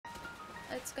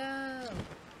Let's go.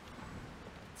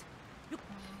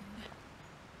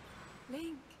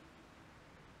 Link.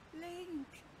 Link.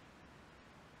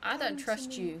 I don't Come to trust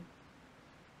me. you.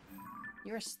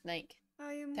 You're a snake.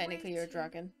 I am Technically, you're a waiting,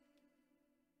 dragon.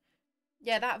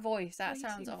 Yeah, that voice. That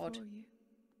sounds waiting odd. for you.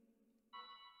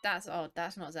 That's odd.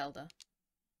 That's not Zelda.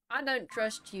 I don't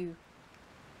trust you.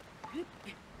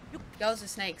 Girls are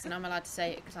snakes, and I'm allowed to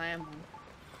say it because I am one.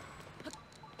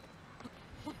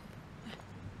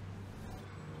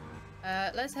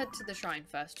 Let's head to the shrine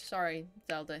first. Sorry,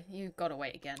 Zelda. You gotta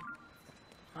wait again.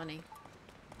 Honey.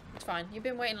 It's fine. You've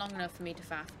been waiting long enough for me to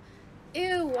faff.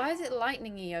 Ew, why is it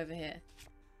lightning-y over here?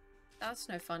 That's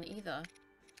no fun either.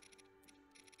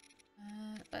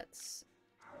 Let's...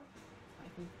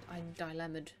 I'm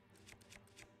dilemmaed.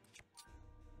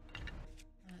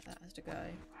 That has to go.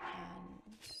 And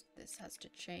this has to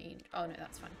change. Oh no,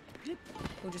 that's fine.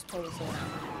 We'll just pull the sword out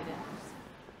when I need it.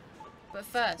 But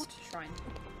first, shrine.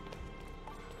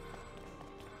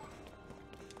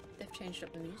 They've changed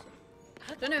up the music.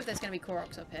 Don't know if there's going to be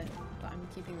Koroks up here, but I'm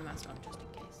keeping the mask on just in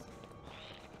case.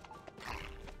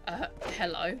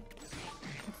 Hello.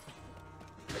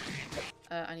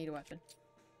 I need a weapon.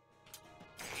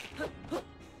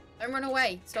 Don't run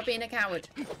away. Stop being a coward.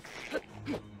 You're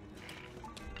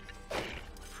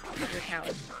a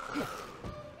coward.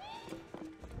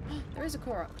 There is a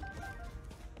Korok.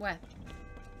 Where?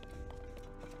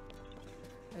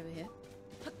 Over here.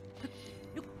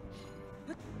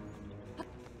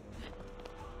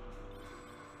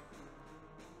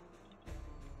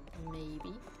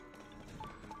 Maybe.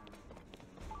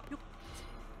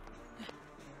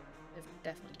 They've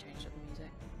definitely changed up the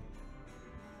music.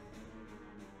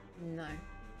 No.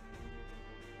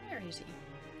 Where is he?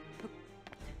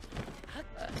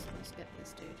 First, let's get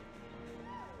this dude.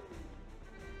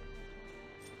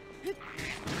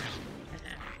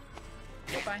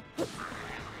 Goodbye.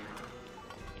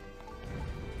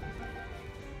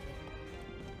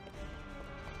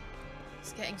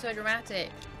 It's getting so dramatic.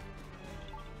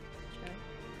 Okay,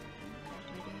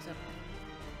 maybe he's up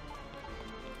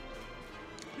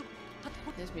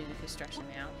there. This music is stressing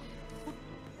me out.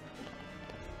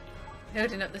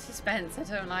 Building up the suspense, I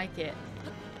don't like it.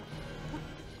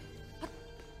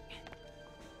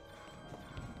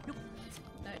 No,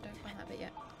 don't find that bit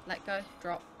yet. Let go,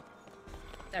 drop.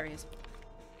 There he is.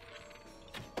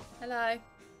 Hello.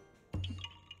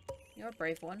 You're a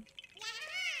brave one.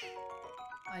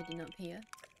 Hiding up here.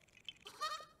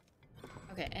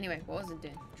 Okay, anyway, what was it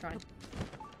doing? Trying.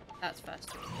 That's first.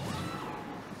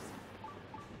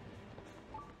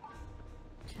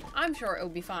 I'm sure it'll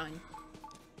be fine.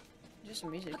 Just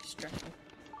some music is stressful.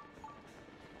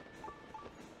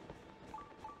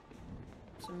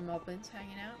 Some moblins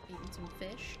hanging out, eating some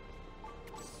fish.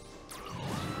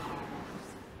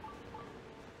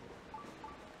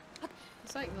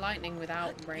 It's like lightning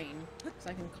without rain, because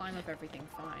I can climb up everything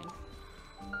fine.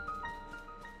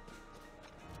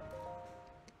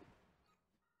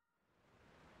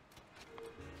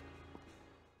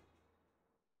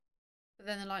 But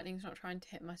then the lightning's not trying to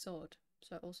hit my sword,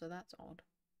 so also that's odd.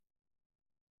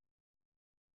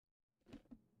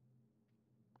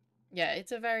 Yeah,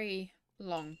 it's a very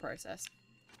long process.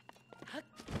 I hope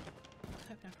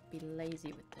I could be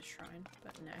lazy with this shrine,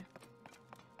 but no.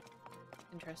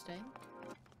 Interesting.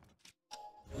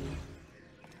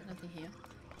 Nothing here.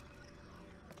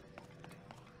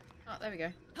 Oh, there we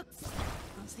go. I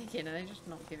was thinking, are they just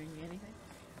not giving me anything?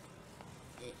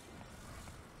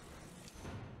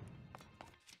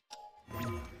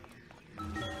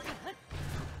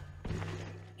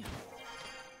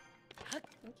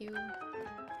 Thank you.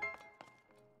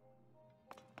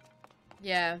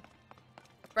 Yeah.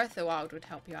 Breath of the Wild would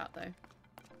help you out though.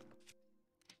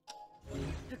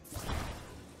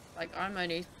 Like, I'm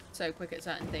only so quick at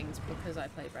certain things because I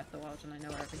play Breath of the Wild and I know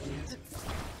where everything is.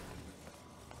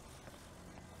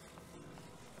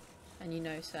 And you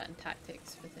know certain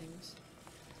tactics for things.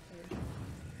 So, I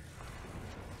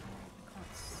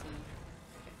can't see.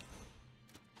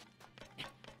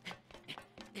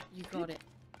 Okay. You got it.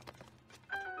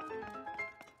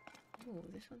 Oh,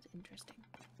 this one's interesting.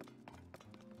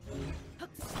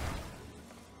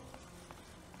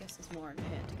 Guess there's more over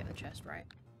here to get the chest right.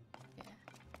 Yeah.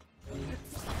 I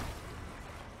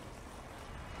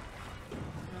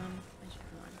should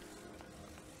run.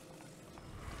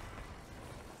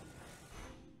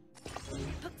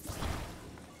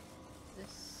 Is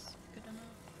this good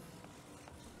enough?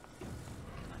 It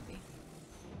might be.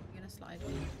 You're gonna slide.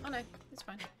 Oh no, it's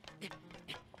fine.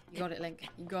 You got it, Link.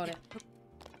 You got it.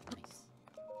 Nice.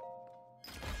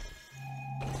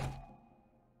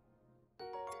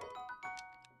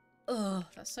 Ugh,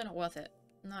 that's so not worth it.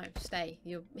 No, stay.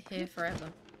 You're here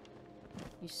forever.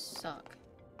 You suck.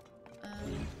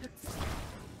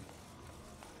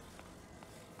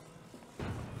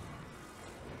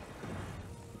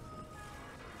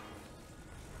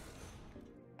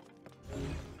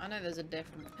 I know there's a better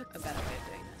way of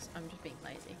doing this. I'm just being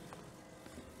lazy.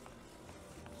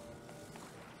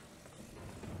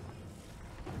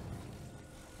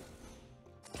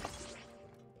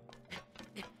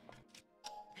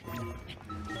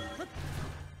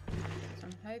 So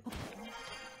I'm hoping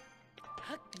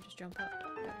I can just jump up.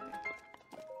 There we go.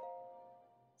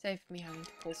 Save me having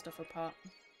to pull stuff apart.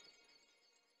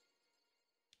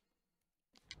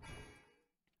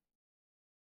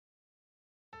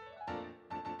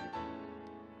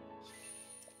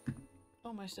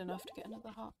 Almost enough to get another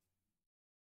heart.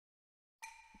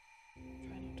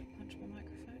 Try not to punch my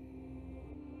microphone.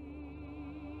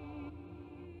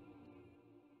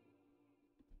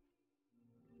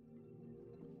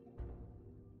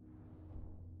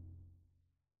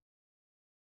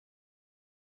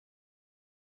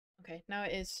 Okay, now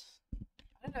it is. I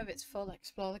don't know if it's full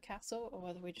explore the castle or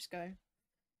whether we just go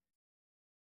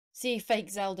see fake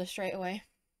Zelda straight away.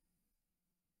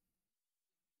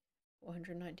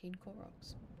 419 core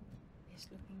rocks. It's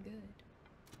looking good.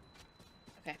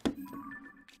 Okay.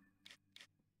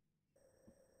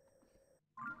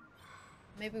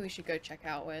 Maybe we should go check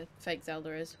out where fake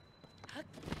Zelda is.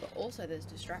 But also there's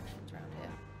distractions around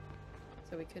here.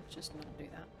 So we could just not do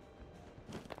that.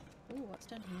 Ooh, what's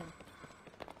down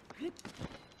here?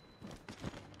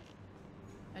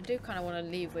 I do kind of want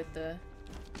to leave with the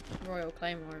Royal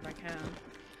Claymore if I can.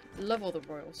 Love all the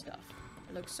royal stuff.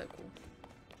 It looks so cool.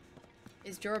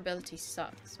 Its durability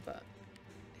sucks, but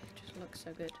it just looks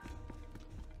so good.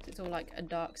 It's all like a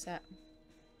dark set.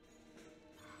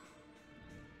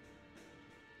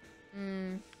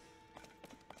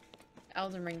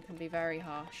 Elden Ring can be very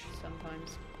harsh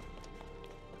sometimes.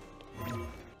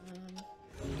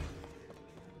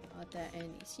 Are there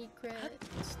any secrets?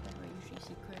 There are usually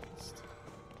secrets.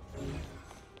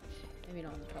 Maybe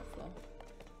not on the top floor.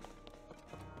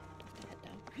 Head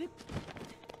down.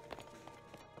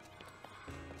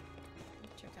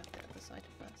 Check out the other side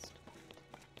first.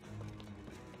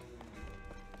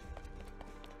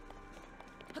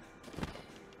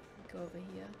 Go over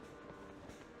here.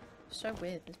 So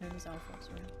weird, there's no Zalfox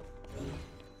around.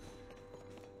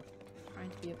 Trying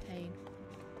to be a pain.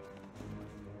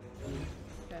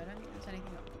 Okay, I don't think there's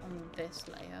anything up on this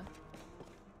layer.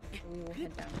 So we will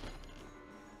head down.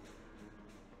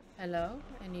 Hello?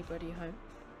 Anybody home?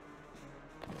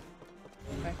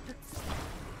 Okay.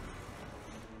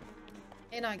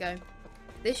 In I go.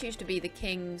 This used to be the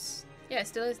king's... Yeah, it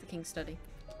still is the king's study.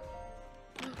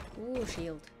 Ooh,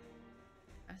 shield.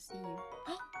 I see you.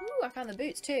 Ooh, I found the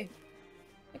boots too.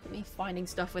 Look at me finding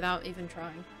stuff without even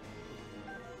trying.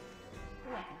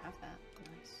 Ooh, I can have that.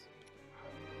 Nice.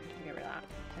 I can get rid of that.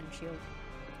 10 shield.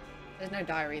 There's no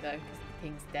diary though, because the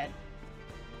king's dead.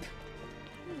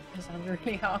 That sounds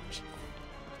really harsh.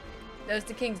 There was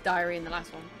the king's diary in the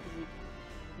last one.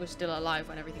 He was still alive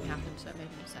when everything happened, so it made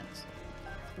no sense.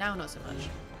 Now not so much.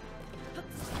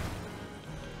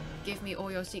 Give me all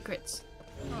your secrets.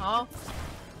 Aww.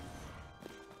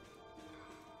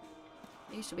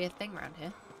 There used to be a thing around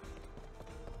here.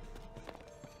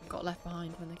 Got left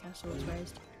behind when the castle was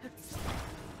raised.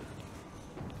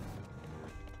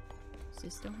 Is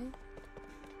this still here?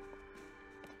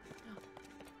 Oh,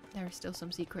 there are still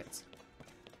some secrets.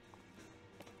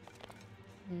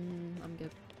 I'm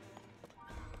good.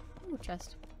 Ooh,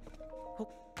 chest. Oh.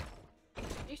 There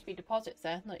used to be deposits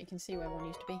there. Look, you can see where one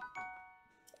used to be.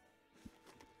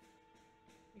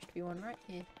 Used to be one right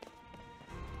here.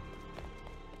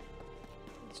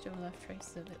 Still left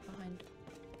traces of it behind.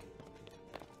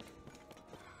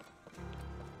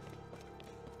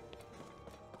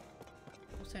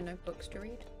 Also no books to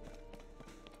read.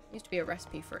 Used to be a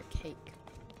recipe for a cake.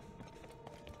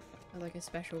 Or like a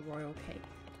special royal cake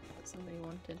that somebody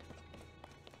wanted.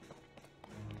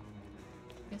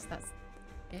 I guess that's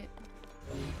it.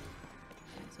 I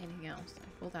don't see anything else.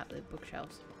 I pulled out the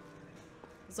bookshelves.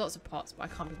 There's lots of pots, but I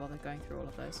can't be bothered going through all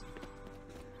of those.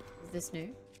 Is this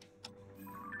new?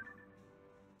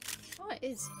 Oh, it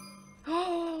is.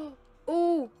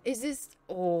 Oh, is this?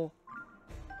 Oh,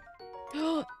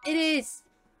 it is.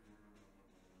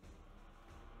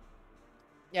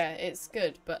 Yeah, it's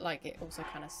good, but like it also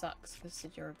kind of sucks because the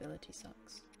durability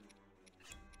sucks.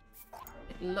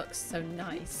 It looks so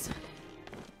nice.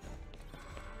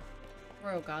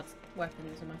 Royal Guard's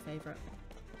weapons are my favourite.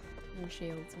 And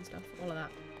shields and stuff, all of that.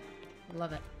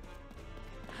 Love it.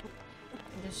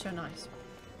 They're just so nice.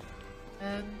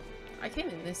 I came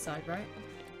in this side, right?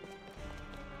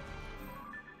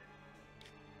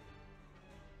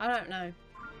 I don't know.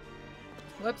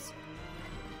 Whoops.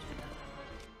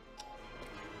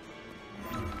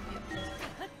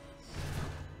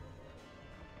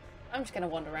 I'm just gonna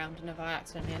wander around, and if I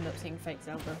accidentally end up seeing fake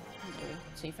Zelda,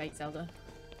 I'll see fake Zelda.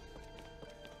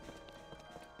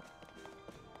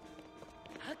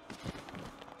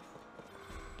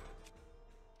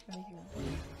 Anything else?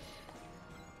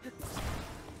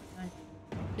 No.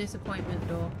 Disappointment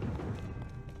door.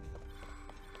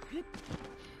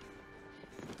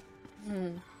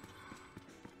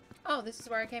 Oh, this is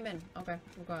where I came in. Okay,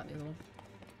 we'll go out the other one.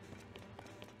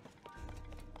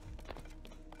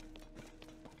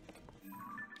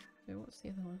 Okay, what's the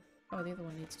other one? Oh, the other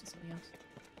one leads to something else.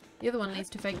 The other one leads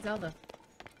to fake Zelda.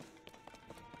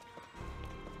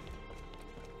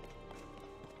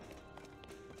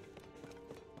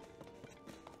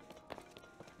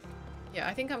 Yeah,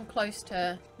 I think I'm close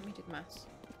to... Let me do the maths.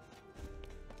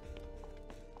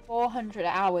 400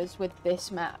 hours with this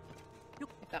map.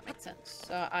 If that makes sense.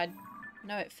 So I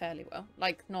know it fairly well.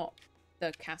 Like, not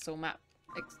the castle map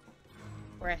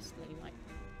expressly, like,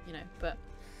 you know, but...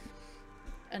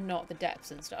 And not the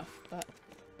depths and stuff, but...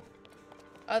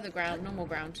 Other ground, normal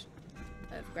ground.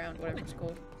 Overground, whatever it's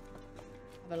called.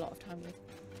 I have a lot of time with.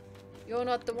 You're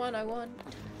not the one I want.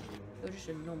 You're just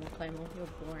a normal claymore. You're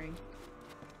boring.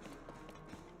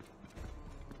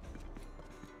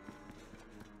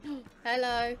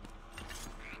 Hello.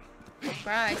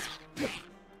 Surprise. I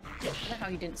don't know how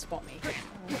you didn't spot me. I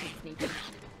wasn't sneaky.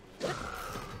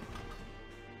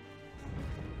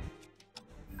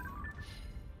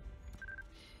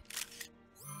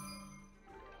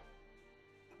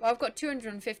 Well, I've got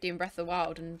 250 in Breath of the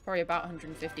Wild and probably about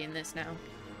 150 in this now.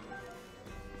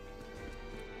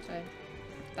 So,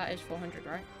 that is 400,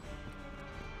 right?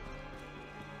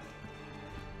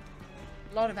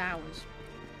 A lot of hours.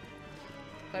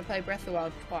 So I played Breath of the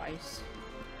Wild twice.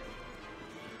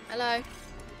 Hello.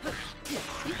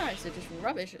 You guys are just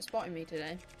rubbish at spotting me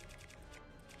today.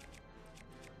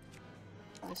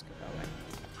 This could go away.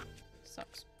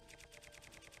 Sucks.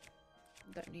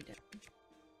 Don't need it.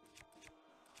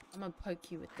 I'm gonna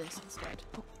poke you with this instead.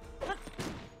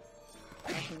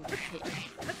 I can hit you.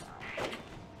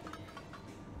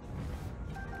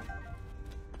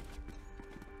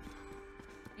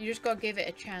 You just gotta give it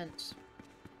a chance.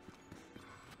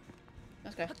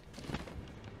 Let's go.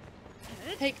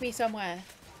 Take me somewhere.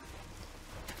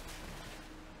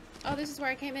 Oh, this is where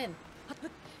I came in.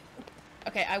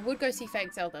 Okay, I would go see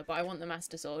fake Zelda, but I want the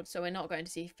Master Sword, so we're not going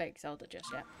to see fake Zelda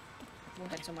just yet. We'll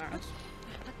head somewhere else.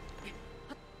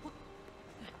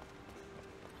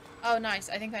 Oh, nice.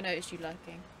 I think I noticed you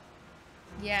lurking.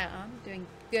 Yeah, I'm doing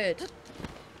good.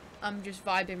 I'm just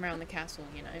vibing around the castle,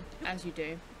 you know, as you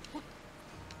do.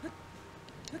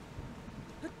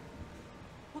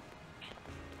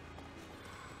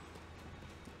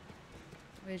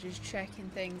 We're just checking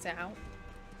things out.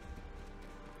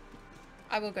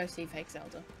 I will go see fake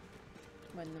Zelda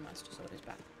when the Master Sword is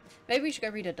back. Maybe we should go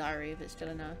read a diary if it's still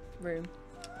in a room.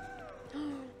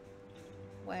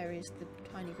 Where is the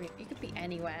tiny green? He could be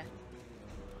anywhere.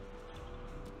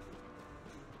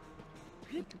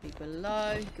 He could be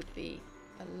below. He could be...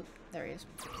 there he is.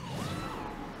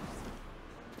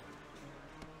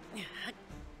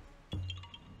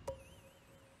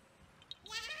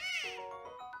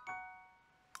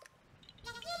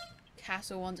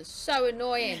 Castle ones are so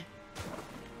annoying. I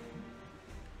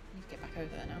need to get back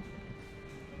over there now.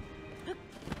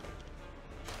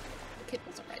 The kid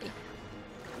wasn't ready.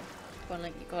 Come on,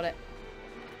 Link, you got it.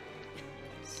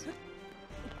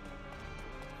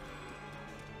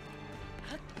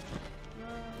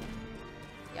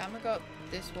 Yeah, I'm gonna go up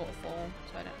this waterfall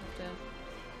so I don't have to...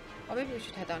 Or maybe we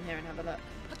should head down here and have a look.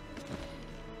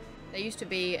 There used to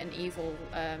be an evil,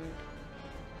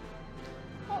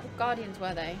 what guardians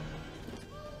were they?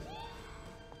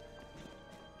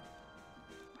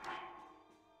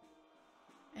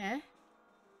 Eh?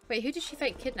 Wait, who did she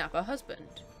fake kidnap? Her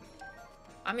husband?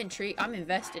 I'm intrigued. I'm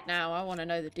invested now. I want to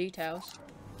know the details.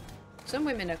 Some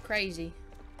women are crazy.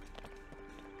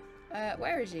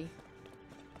 Where is he?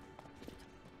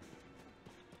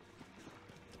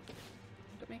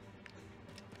 Look at me.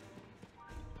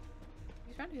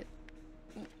 He's around here.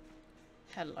 Ooh.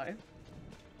 Hello.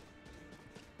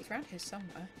 He's around here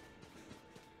somewhere.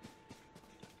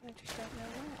 I just don't know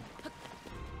where.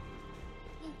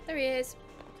 Oh, there he is.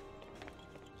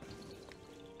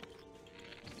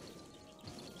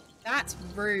 That's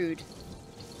rude.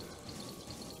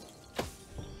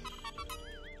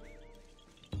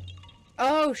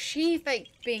 Oh, she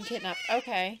faked being kidnapped.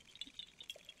 Okay.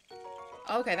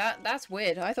 Okay, that's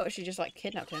weird. I thought she just like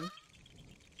kidnapped him.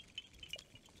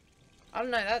 I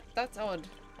don't know, that's odd.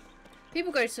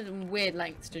 People go to some weird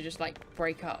lengths to just like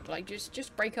break up. Like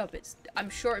just break up. I'm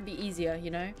sure it'd be easier,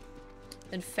 you know,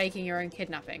 than faking your own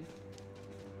kidnapping.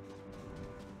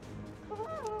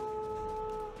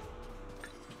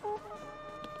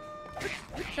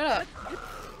 Shut up.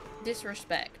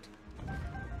 Disrespect.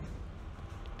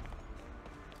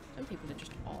 Some people are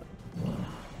just odd.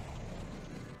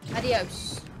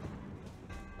 Adios.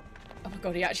 Oh my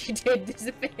god, he actually did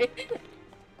disappear.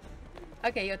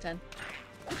 Okay, your turn.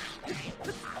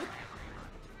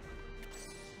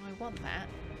 I want that.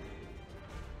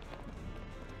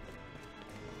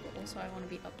 But also I want to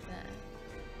be up there.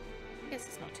 I guess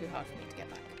it's not too hard for me to get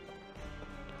back.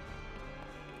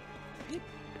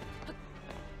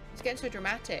 It's getting so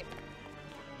dramatic.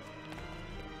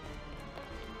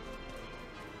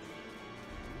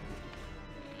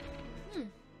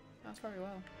 That's very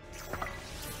well.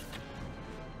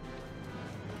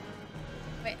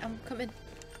 Wait, I'm coming.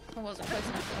 I wasn't close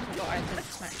enough. I forgot I had to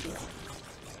smash you.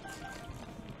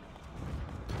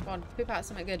 Come on, poop out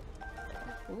something good.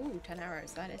 Ooh, 10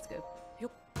 arrows. That is good. You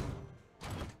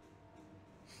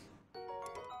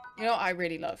know what I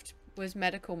really loved? Was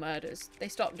Medical Murders. They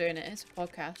stopped doing it. It's a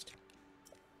podcast.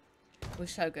 It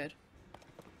was so good.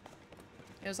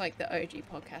 It was like the OG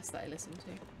podcast that I listened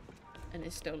to. And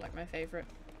it's still like my favourite.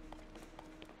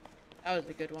 That was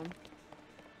a good one.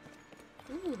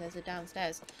 Ooh, there's a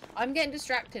downstairs. I'm getting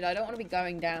distracted. I don't want to be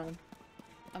going down.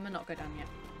 I'm gonna not go down yet.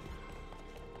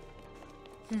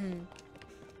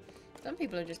 Some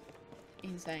people are just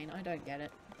insane. I don't get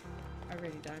it. I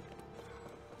really don't.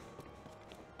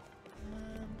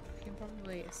 I can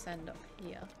probably ascend up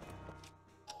here.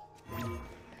 And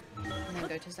then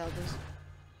go to Zelda's.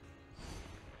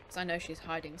 Because I know she's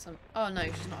hiding some... Oh no,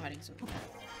 she's not hiding something there.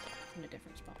 It's in a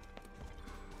different spot.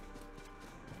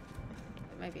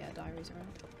 But maybe her diary's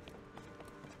around.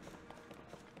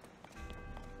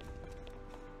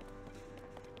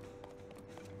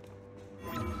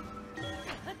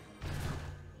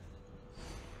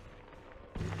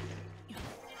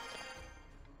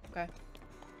 Okay.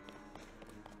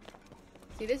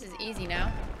 See, this is easy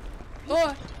now.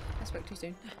 Oh! I spoke too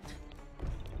soon.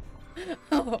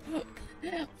 Oh.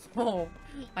 Oh,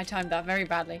 I timed that very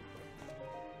badly.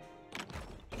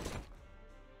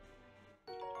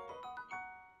 I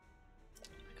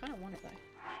kind of want it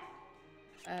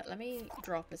though. Let me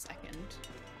drop a second.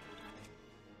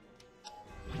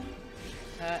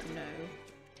 No.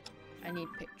 I need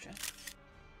picture.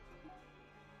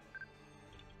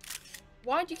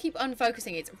 Why do you keep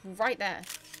unfocusing? It's right there.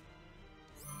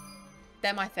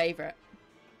 They're my favourite.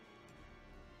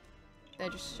 They're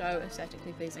just so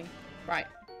aesthetically pleasing. Right.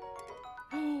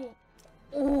 Oh!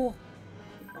 Oh!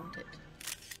 I want it.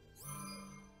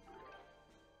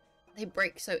 They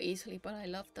break so easily, but I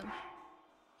love them.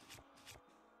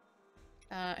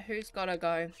 Who's gotta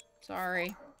go?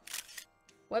 Sorry.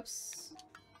 Whoops.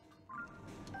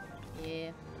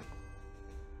 Yeah.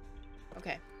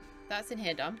 Okay. That's in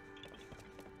here done.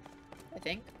 I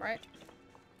think, right?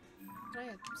 Can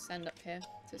I send up here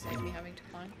to save me having to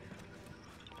climb?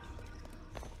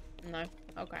 No.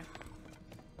 Okay.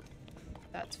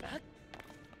 That's fair.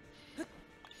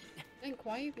 Link,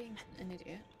 why are you being an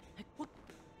idiot?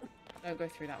 Don't go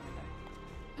through that window.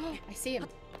 Oh, I see him.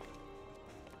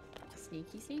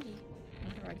 Sneaky, sneaky. I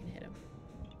wonder if I can hit him.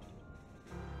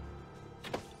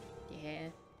 Yeah.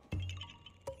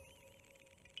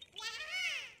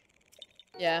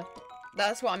 Yeah.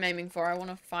 That's what I'm aiming for. I want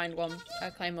to find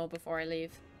a claymore before I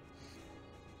leave.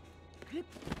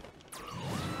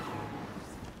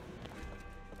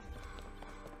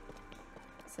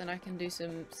 So then I can do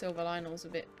some silver Lionels a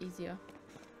bit easier.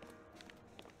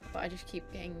 But I just keep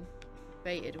getting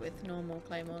baited with normal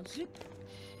claymores.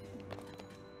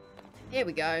 Here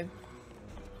we go.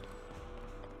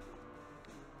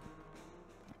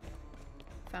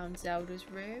 Found Zelda's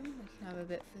room. We can have a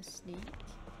bit for sneak.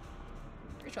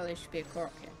 Pretty sure there should be a Korok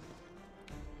here.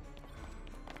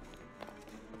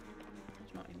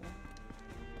 There's not anymore.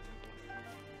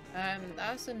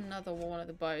 That's another one of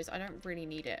the bows. I don't really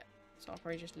need it, so I'll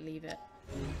probably just leave it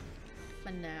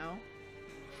for now.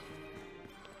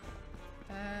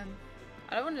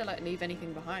 I don't want to like leave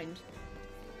anything behind.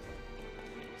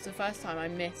 It's the first time I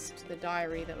missed the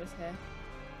diary that was here.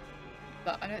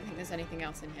 But I don't think there's anything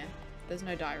else in here. There's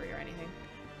no diary or anything.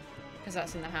 Because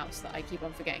that's in the house that I keep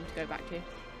on forgetting to go back to.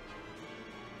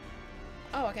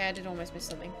 Oh, okay, I did almost miss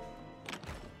something.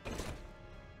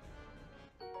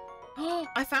 Oh,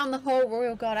 I found the whole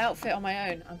Royal Guard outfit on my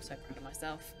own. I'm so proud of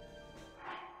myself.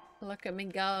 Look at me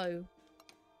go.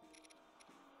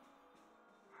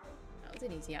 That was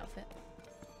an easy outfit.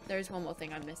 There is one more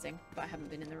thing I'm missing, but I haven't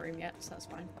been in the room yet, so that's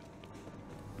fine.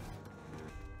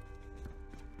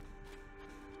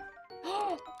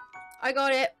 I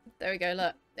got it. There we go,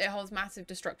 look. It holds massive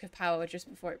destructive power just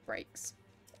before it breaks.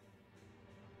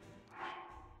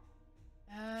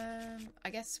 I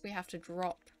guess we have to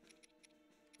drop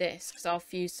this because I'll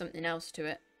fuse something else to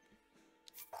it.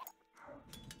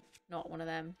 Not one of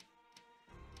them.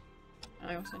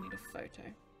 I also need a photo.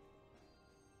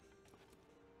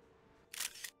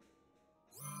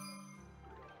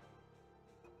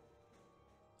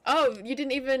 Oh, you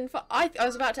didn't even... I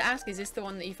was about to ask, is this the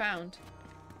one that you found?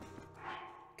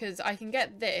 Because I can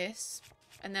get this,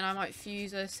 and then I might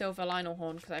fuse a silver Lionel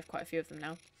horn, because I have quite a few of them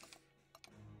now.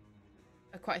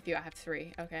 Quite a few, I have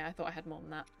 3. Okay, I thought I had more than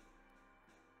that.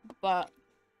 But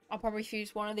I'll probably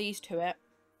fuse one of these to it,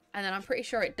 and then I'm pretty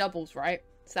sure it doubles, right?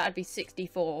 So that'd be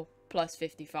 64 plus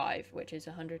 55, which is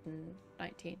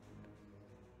 119.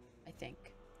 I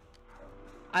think.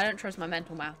 I don't trust my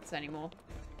mental maths anymore.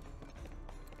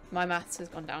 My maths has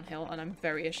gone downhill, and I'm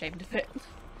very ashamed of it.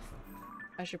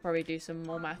 I should probably do some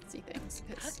more mathsy things,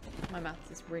 because my maths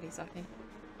is really sucking.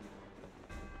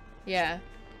 Yeah.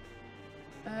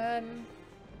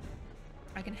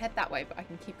 I can head that way, but I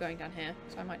can keep going down here,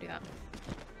 so I might do that.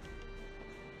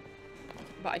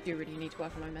 But I do really need to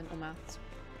work on my mental maths.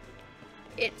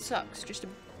 It sucks just a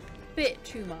bit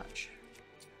too much.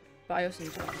 But I also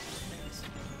need to work on things.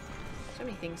 So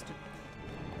many things to...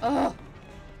 Oh!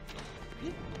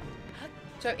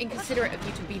 So inconsiderate of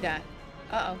you to be there.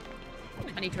 Uh-oh.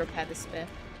 I need to repair this spear.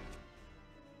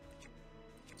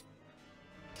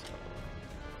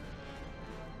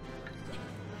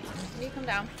 Can you come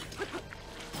down?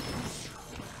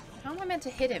 How am I meant to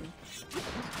hit him?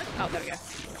 Oh, there we go.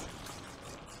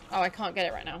 Oh, I can't get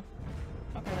it right now.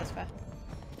 Okay, that's fair.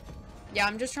 Yeah,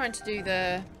 I'm just trying to do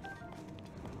the...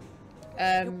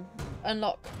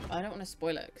 unlock... I don't want to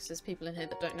spoil it, because there's people in here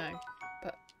that don't know.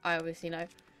 But I obviously know.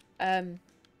 I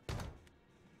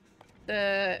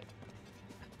don't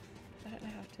know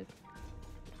how to...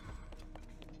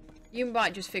 You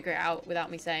might just figure it out without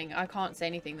me saying. I can't say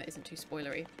anything that isn't too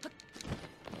spoilery.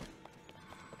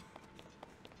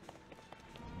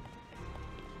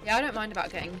 Yeah, I don't mind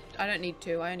about getting... I don't need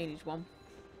 2, I only need 1.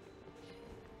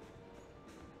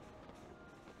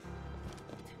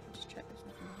 Just check there's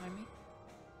nothing behind me.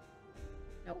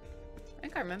 Nope. I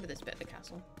think I remember this bit of the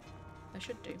castle. I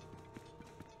should do.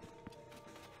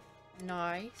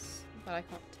 Nice. But I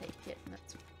can't take it, and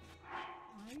that's fine.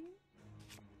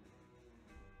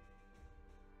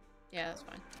 Yeah, that's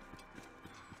fine.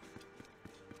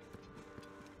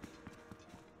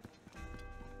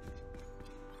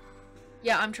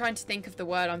 Yeah, I'm trying to think of the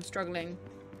word. I'm struggling.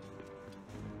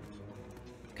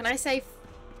 Can I say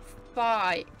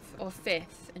 5 or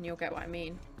 5th, and you'll get what I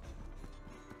mean?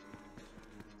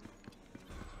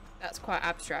 That's quite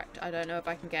abstract. I don't know if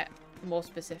I can get more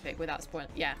specific without spoiling.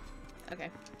 Yeah. Okay.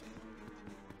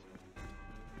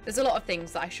 There's a lot of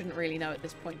things that I shouldn't really know at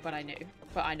this point, but I knew.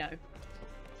 But I know.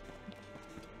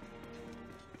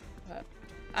 But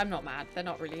I'm not mad. They're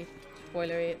not really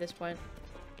spoilery at this point.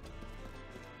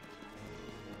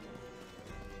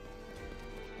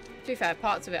 To be fair,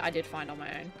 parts of it I did find on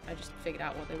my own. I just figured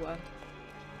out what they were.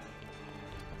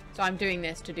 So I'm doing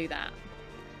this to do that.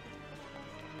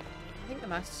 I think the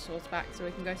Master Sword's back, so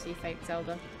we can go see Fake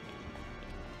Zelda.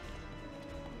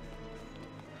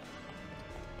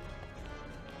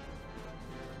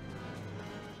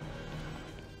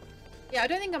 Yeah, I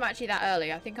don't think I'm actually that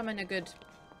early. I think I'm in a good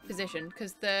position,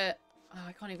 because the... Oh,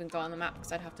 I can't even go on the map,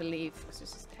 because I'd have to leave, because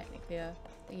this is technically a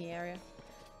thingy area.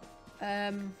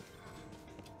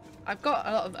 I've got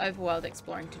a lot of overworld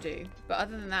exploring to do, but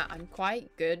other than that, I'm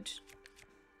quite good.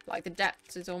 Like, the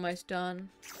depths is almost done.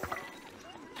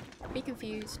 Be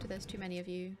confused, there's too many of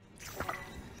you.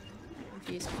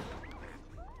 Confused.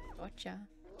 Gotcha.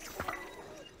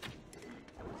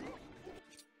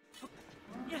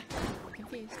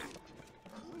 Confused.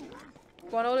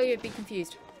 Go on, all of you, be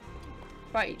confused.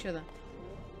 Fight each other.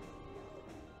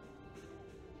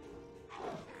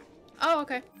 Oh,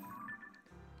 okay.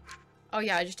 Oh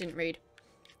yeah, I just didn't read.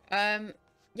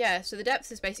 Yeah, so the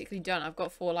depths is basically done. I've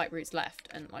got 4 light roots left,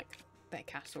 and like they're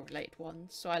castle related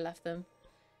ones, so I left them.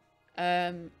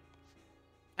 I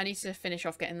need to finish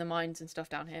off getting the mines and stuff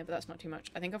down here, but that's not too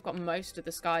much. I think I've got most of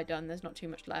the sky done. There's not too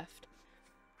much left.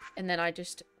 And then I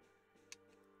just...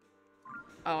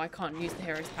 Oh, I can't use the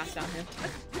hero's pass down here.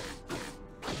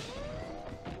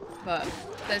 But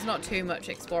there's not too much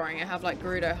exploring. I have like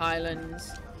Gerudo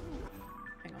Highlands.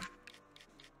 Hang on.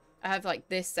 I have like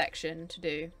this section to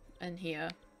do, and here.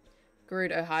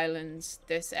 Gerudo Highlands,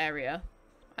 this area,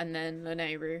 and then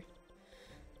Lanayru.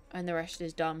 And the rest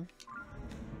is done.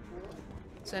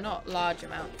 So not large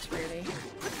amounts, really.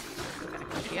 I'm gonna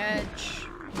cut the edge.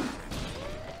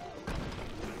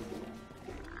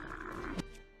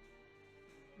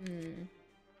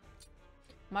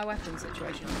 My weapon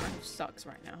situation kind of sucks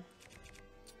right now.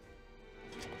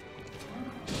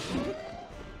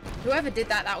 Whoever did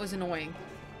that, that was annoying.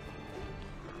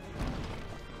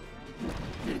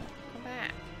 Come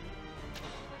back.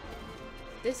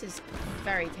 This is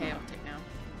very chaotic now.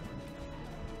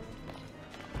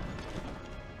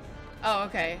 Oh,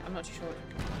 okay. I'm not too sure.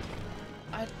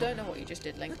 I don't know what you just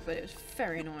did, Link, but it was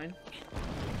very annoying.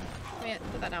 Come here,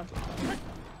 put that down.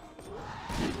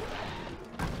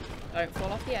 Don't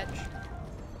fall off the edge.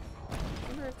 I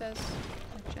wonder if there's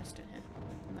a chest in here.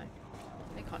 No.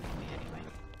 They can't hit me anyway.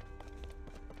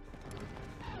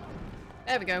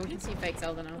 There we go, we can see fake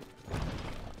Zelda now.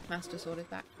 Master Sword is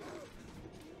back.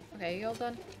 Okay, you all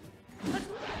done?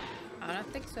 I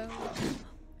don't think so.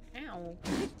 Ow.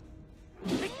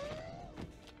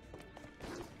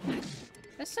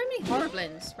 There's so many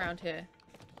Horriblins around here.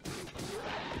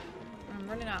 I'm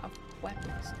running out of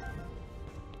weapons.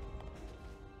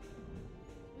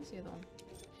 Where's the other one?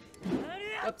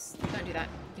 Oops, don't do that.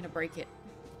 You're gonna break it.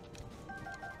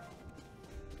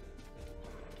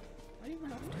 Where do you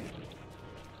run off to?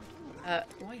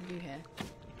 Why are you here?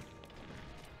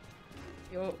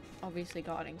 You're obviously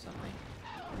guarding something.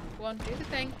 Go on, do the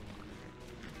thing.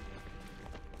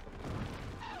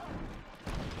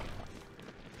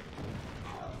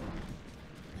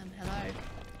 Hello.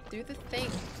 Do the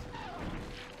thing.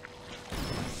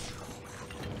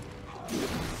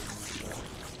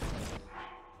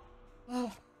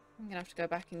 Oh, I'm gonna have to go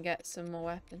back and get some more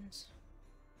weapons.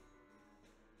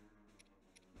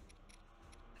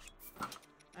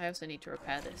 I also need to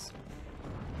repair this.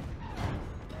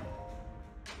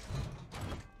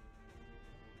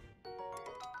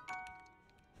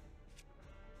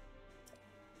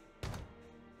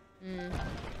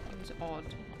 It was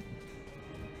odd.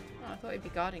 Oh, I thought he'd be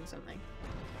guarding something.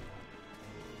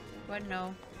 But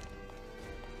no.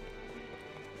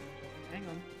 Hang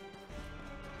on.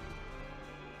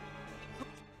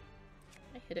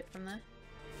 Can I hit it from there?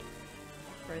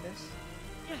 I'll throw this.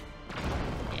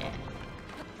 Yeah.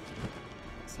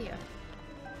 It's here.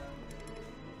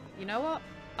 You know what?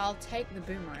 I'll take the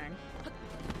boomerang.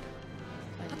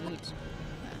 I need that.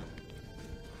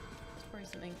 It's probably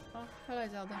something. Oh, hello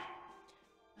Zelda.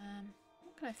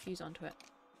 What can I fuse onto it?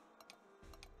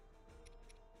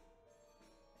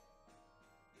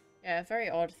 Yeah, very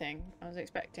odd thing. I was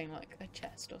expecting like a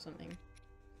chest or something.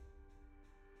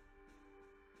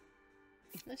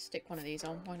 Let's stick one of these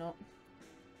on, why not?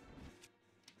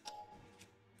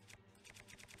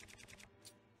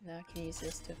 Now I can use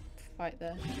this to fight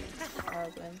the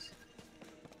Horriblins.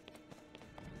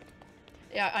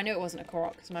 Yeah, I knew it wasn't a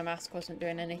Korok because my mask wasn't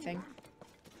doing anything.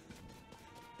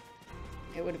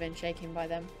 It would have been shaking by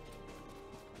them.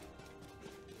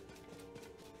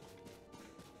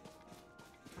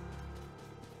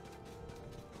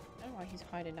 I don't know why he's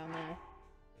hiding down there.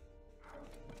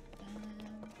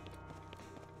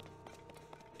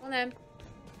 Come on then.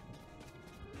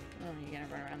 Oh, you're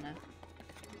gonna run around there.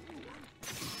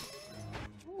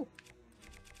 Ooh.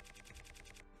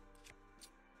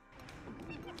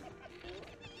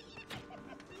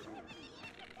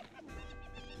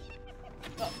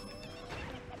 Oh.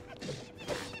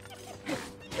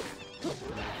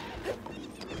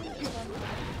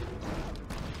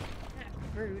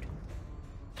 Rude.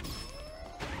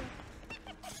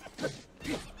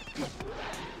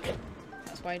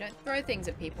 That's why you don't throw things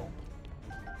at people.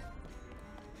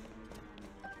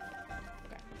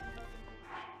 Okay.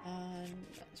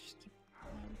 Let's just keep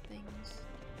on things.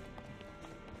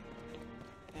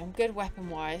 I'm good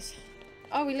weapon-wise.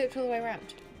 Oh, we looped all the way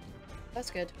around. That's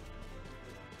good.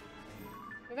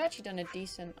 We've actually done a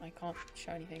decent... I can't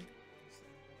show anything.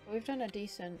 But we've done a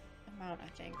decent amount, I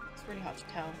think. It's really hard to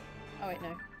tell. Oh wait,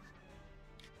 no.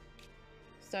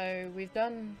 So we've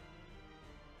done...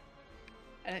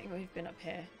 I don't think we've been up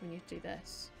here. We need to do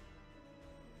this.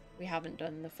 We haven't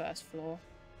done the first floor.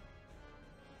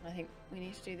 I think we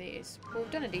need to do these. Well,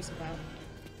 we've done a decent amount.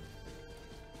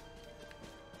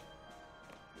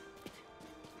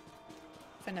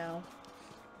 For now.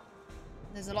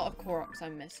 There's a lot of Koroks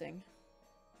I'm missing.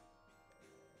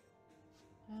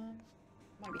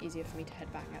 Might be easier for me to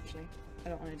head back, actually. I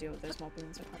don't want to deal with those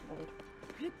moblins, I can't bother.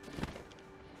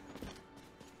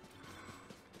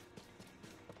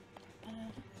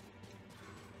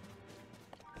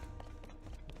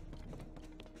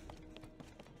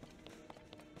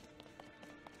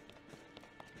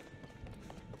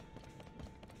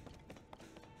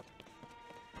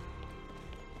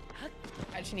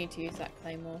 I actually need to use that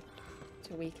claymore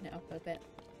to weaken it up a bit.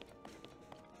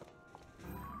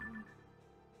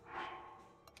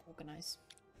 Organize.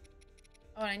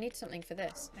 Oh, and I need something for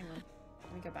this. Hang on.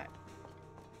 Let me go back.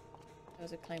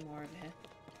 There's a claymore over here.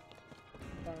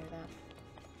 Borrow that.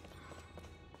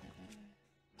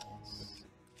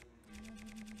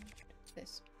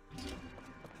 This.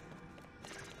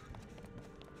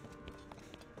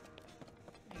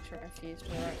 Make sure I fused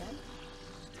the right one.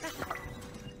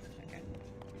 Okay.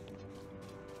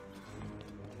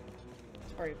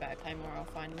 It's probably a better claymore. I'll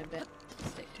find in a bit.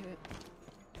 Stick to it.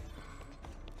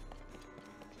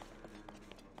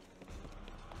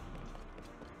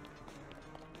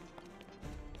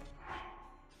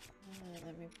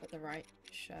 Let me put the right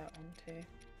shirt on too.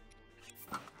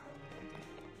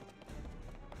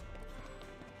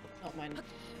 Not my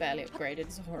barely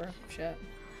upgraded Zora shirt.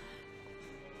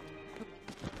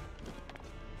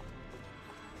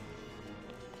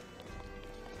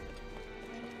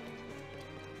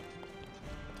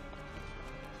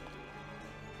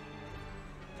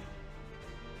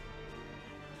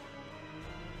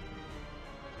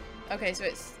 Okay, so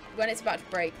it's when it's about to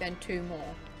break, then 2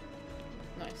 more.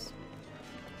 Nice.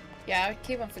 Yeah, I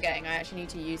keep on forgetting I actually need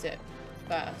to use it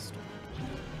first.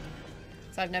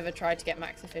 So I've never tried to get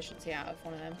max efficiency out of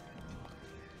one of them.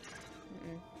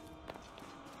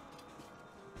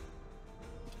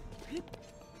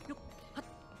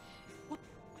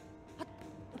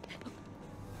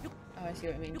 Oh, I see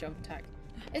what you mean, jump attack.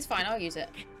 It's fine, I'll use it.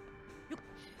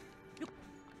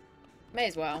 May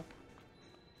as well.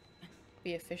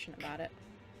 Be efficient about it.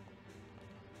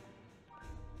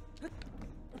 I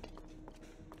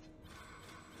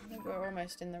think we're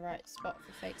almost in the right spot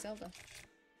for fake Zelda.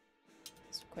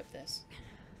 Let's equip this.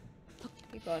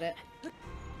 You got it.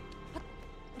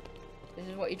 This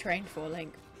is what you trained for,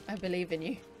 Link. I believe in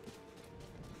you.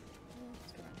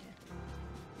 Let's go around here.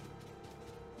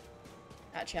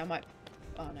 Actually, I might...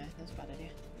 Oh no, that's a bad idea.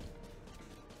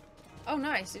 Oh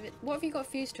nice! What have you got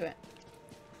fused to it?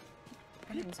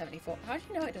 174. How do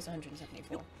you know it does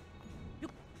 174?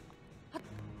 But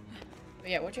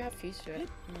yeah, what do you have fused to it?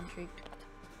 I'm intrigued.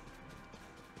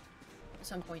 At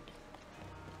some point.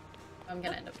 I'm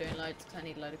gonna end up doing loads because I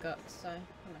need a load of guts, so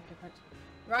it'll make a difference.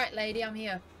 Right, lady, I'm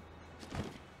here.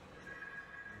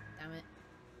 Damn it.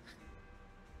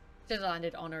 Should have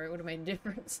landed on her, it would have made a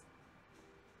difference.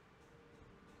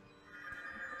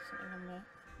 Something on there.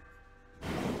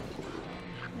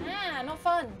 Ah, not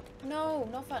fun! No,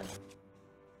 not fun.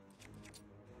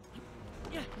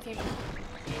 To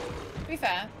be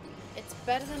fair, it's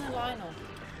better than a Lionel.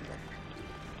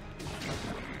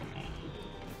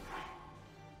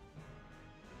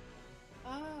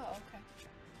 Oh, okay.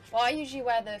 Well, I usually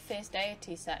wear the Fierce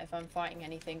Deity set if I'm fighting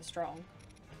anything strong.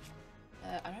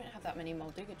 I don't have that many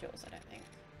Molduga Jaws, I don't think.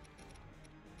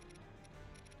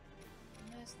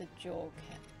 Where's the jaw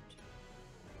kept?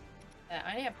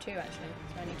 I only have 2 actually,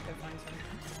 so I need to go find some.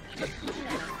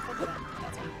 No, look at that.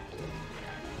 That's one.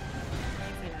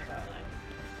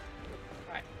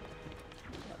 Right.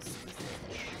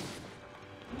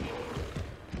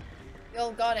 You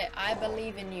all got it. I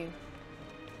believe in you.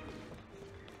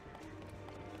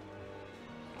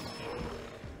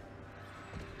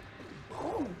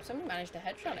 Ooh, someone managed to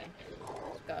headshot him.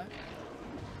 Let's go.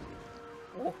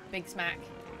 Oh, big smack.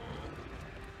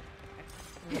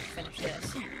 I'm gonna finish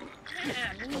this.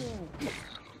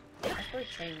 I'll probably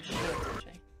change shields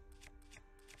actually.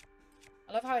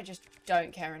 I love how I just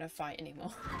don't care in a fight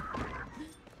anymore.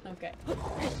 Okay,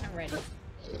 I'm ready.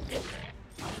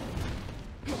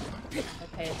 I'll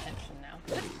pay attention now.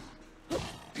 This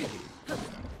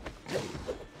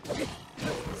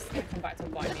is gonna come back to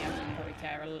bite me. I should probably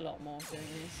care a lot more doing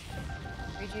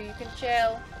this. Riju, you can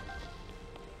chill.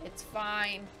 It's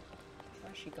fine.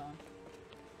 Where's she gone?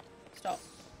 Stop.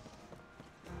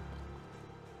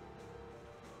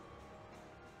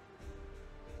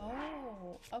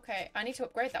 Oh, okay. I need to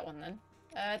upgrade that one then.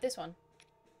 This one.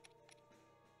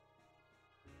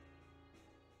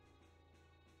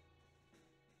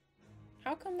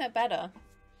 How come they're better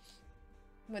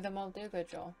with a Molduga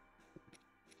jaw?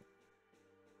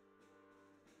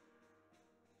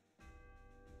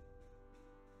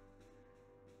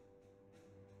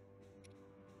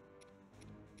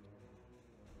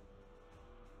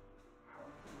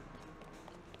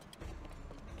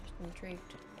 Just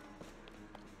intrigued.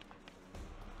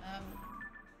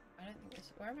 I don't think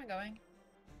this... Where am I going?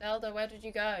 Zelda, where did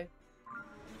you go?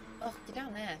 Oh, you're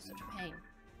down there. Such a pain.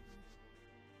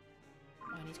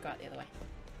 Oh, I need to go out the other way.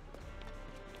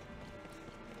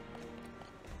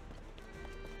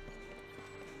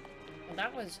 Well,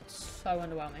 that was so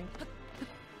underwhelming.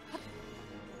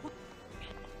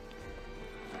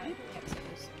 Right, the exit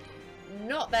is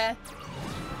not there.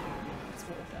 It's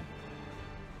water.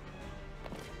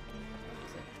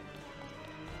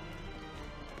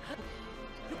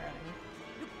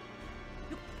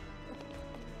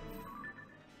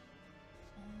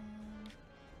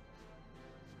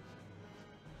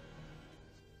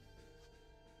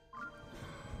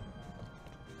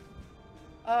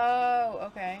 Oh,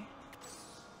 okay.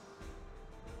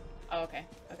 Oh, okay.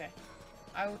 Okay.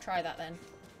 I will try that then.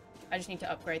 I just need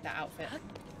to upgrade that outfit.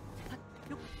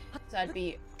 So I'd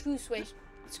be too squishy,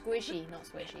 not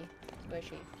swishy.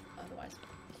 Squishy, otherwise.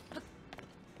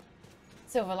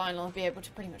 Silver Lionel will be able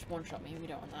to pretty much one-shot me. We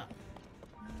don't want that.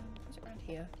 Is it around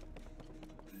here?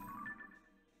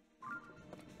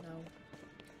 No.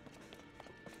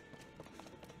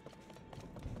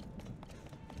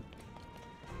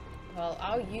 Well,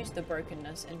 I'll use the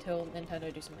brokenness until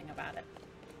Nintendo do something about it.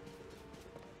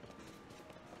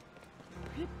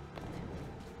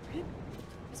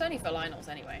 It's only for Lionels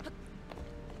anyway.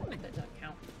 That doesn't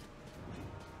count.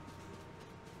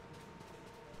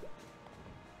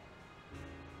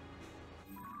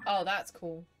 Oh, that's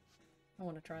cool. I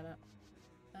want to try that.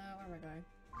 Where am I going?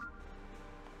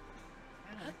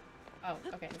 Oh,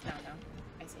 okay, it's down.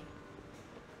 I see.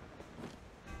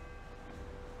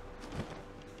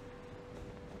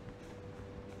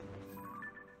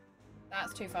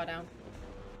 That's too far down.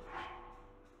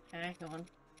 Hang on.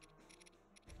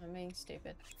 I'm being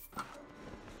stupid.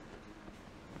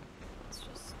 Let's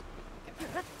just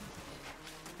get back.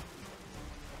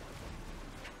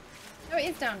 Oh, it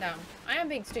is down. I am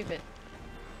being stupid.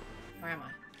 Where am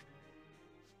I?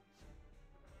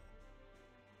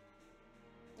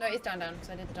 No, it is down because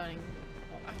I did the dining.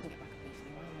 Well, I can get back up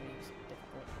easily. Why am I being so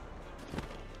difficult?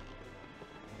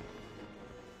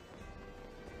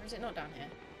 Or is it not down here?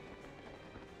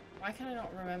 Why can I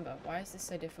not remember? Why is this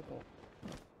so difficult?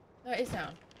 No, it is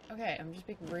down. Okay, I'm just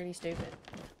being really stupid.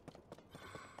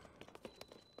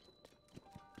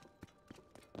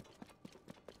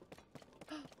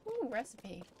 Ooh,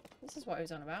 recipe. This is what it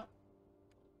was on about.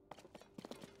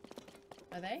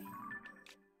 Are they?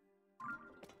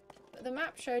 But the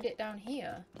map showed it down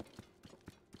here.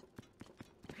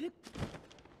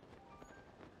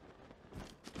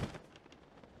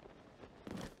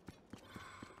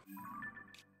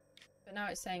 But now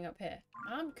it's saying up here.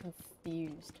 I'm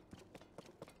confused.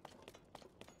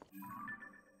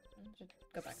 Just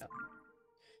go back up.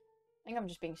 I think I'm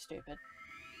just being stupid.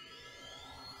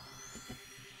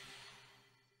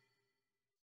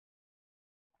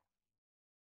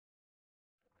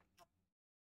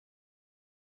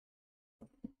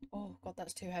 Oh god,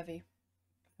 that's too heavy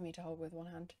for me to hold with one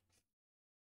hand.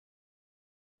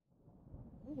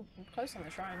 Ooh, I'm close on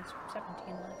the shrines.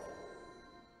 17 left.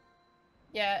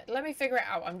 Yeah, let me figure it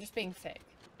out. I'm just being thick.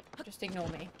 Just ignore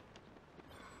me.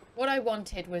 What I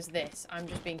wanted was this. I'm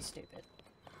just being stupid.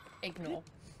 Ignore.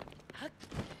 Hang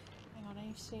on, I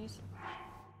need to sneeze.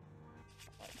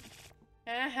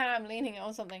 Aha, I'm leaning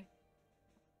on something.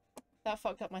 That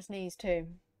fucked up my sneeze too.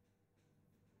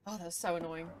 Oh, that's so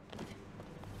annoying.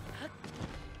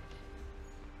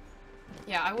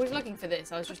 Yeah, I was looking for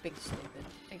this. I was just being stupid.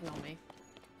 Ignore me.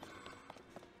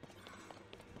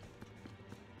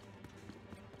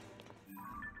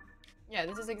 Yeah,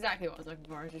 this is exactly what I was looking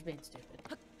for. I was just being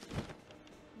stupid.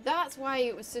 That's why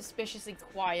it was suspiciously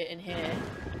quiet in here.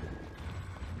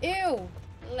 Ew,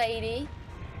 lady.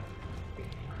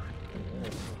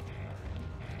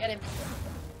 Get him.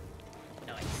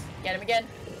 Nice. Get him again.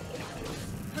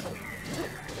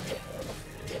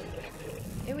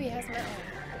 Ew, he has metal.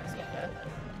 That's not fair.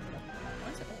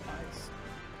 Why is it all ice?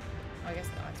 Oh, I guess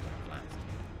the ice went flat.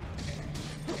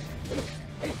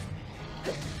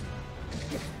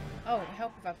 Oh, it'll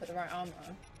help if I put the right armor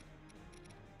on.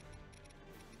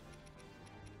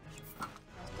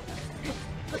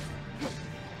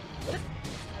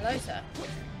 Hello, sir.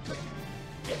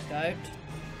 Goat. Ouch.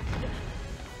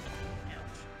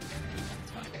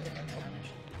 It's fine. I didn't get damage.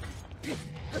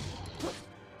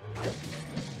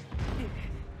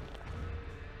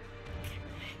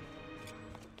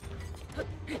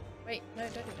 Wait, no,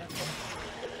 don't do that.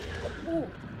 Ooh!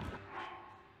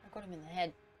 I got him in the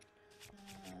head.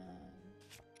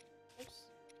 Oops.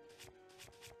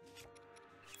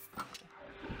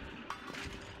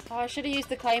 Oh, I should have used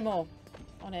the claymore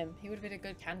on him. He would have been a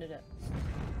good candidate.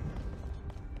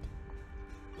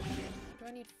 Do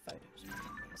I need photos?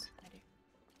 Yes, I do.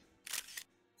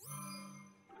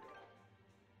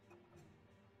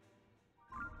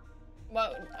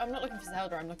 Well, I'm not looking for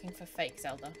Zelda, I'm looking for fake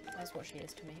Zelda. That's what she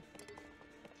is to me.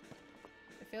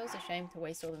 It feels a shame to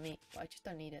waste all the meat, but I just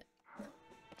don't need it.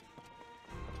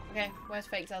 Okay, where's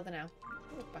fake Zelda now?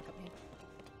 Ooh, back up here.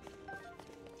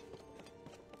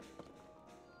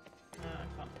 No, I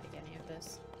can't take any of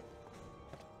this.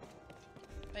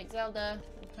 Fake Zelda,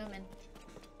 I'm coming.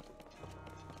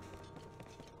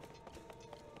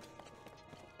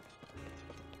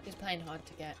 She's playing hard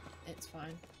to get. It's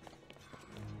fine.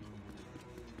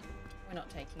 We're not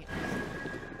taking it.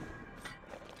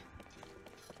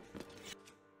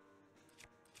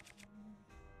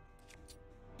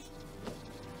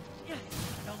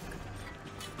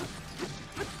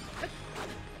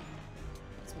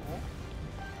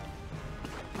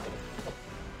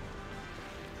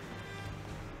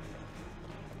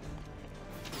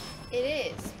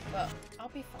 But I'll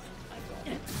be fine. I got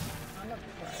it. I'm a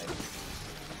pro.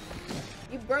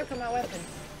 You broke my weapon.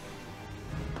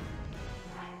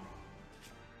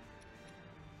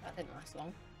 That didn't last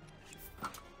long.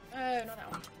 Oh, not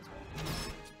that one.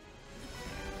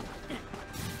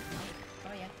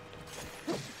 Oh yeah.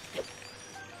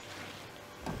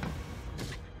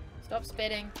 Stop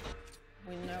spitting.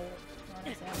 We know what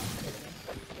I say.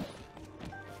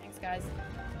 Thanks, guys.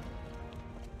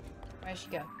 Where'd she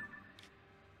go?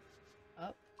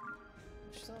 Up.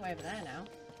 She's all the way over there now.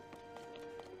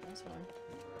 That's fine.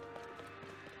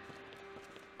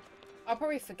 I'll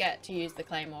probably forget to use the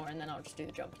claymore and then I'll just do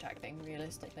the jump attack thing,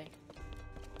 realistically.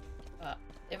 But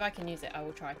if I can use it, I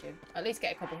will try to. At least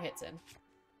get a couple hits in.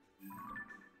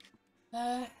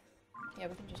 Yeah, we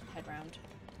can just head round.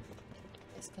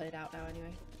 It's cleared out now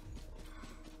anyway.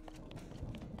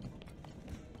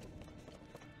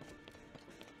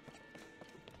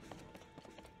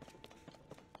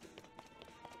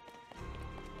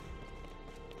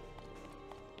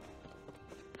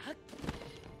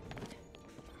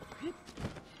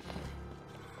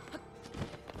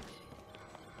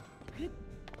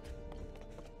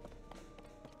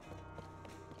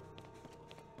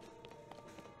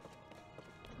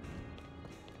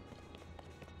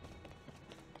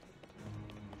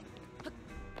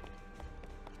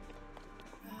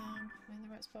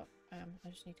 Spot. I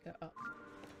just need to go up.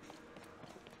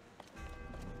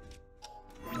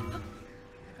 I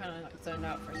kind of like zoned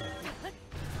out for a second.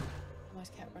 Nice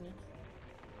cat running.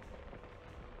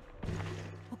 I'm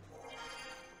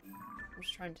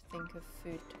just trying to think of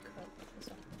food to cook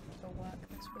for work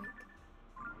this week.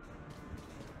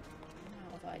 I'm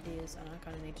out of ideas and I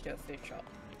kind of need to do a food shop.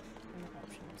 And the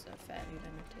options are fairly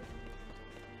limited.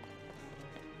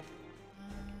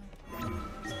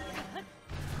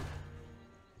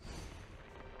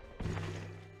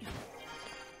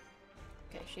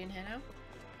 Is she in here now?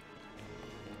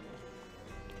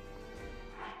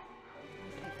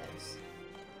 Take this.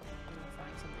 I'm gonna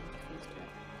find something to fuse to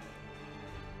it.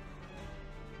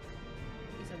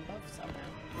 He's above somehow.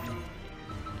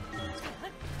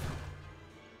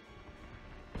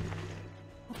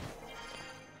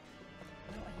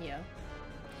 Not here.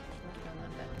 Not down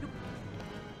that bit.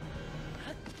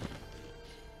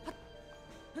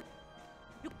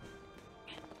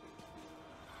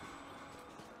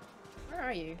 Where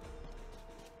are you?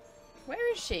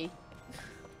 Where is she?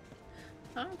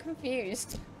 I'm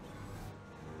confused.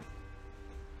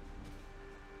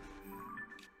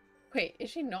 Wait, is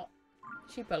she not?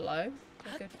 Is she below?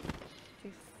 Did I go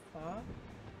too far?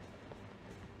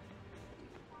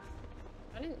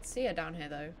 I didn't see her down here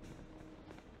though.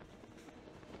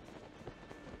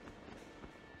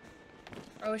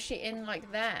 Oh, is she in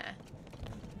like there?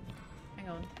 Hang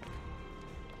on.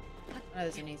 Oh,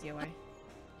 there's an easier way.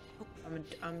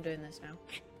 I'm doing this now.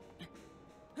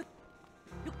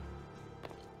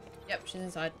 Yep, she's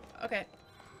inside. Okay.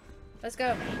 Let's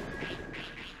go.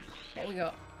 What we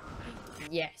got?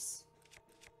 Yes.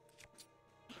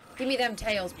 Give me them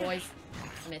tails, boys.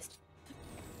 I missed.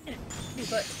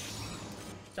 Foot.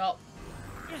 Stop.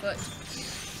 Foot.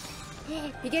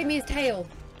 He gave me his tail.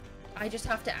 I just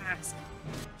have to ask.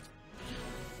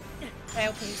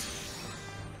 Tail, please.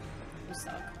 You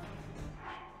suck.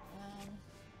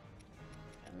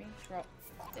 Let me drop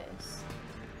this.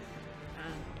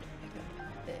 And pick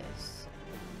up this.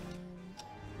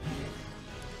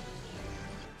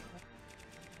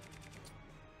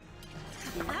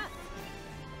 Not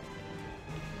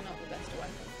the best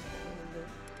weapon.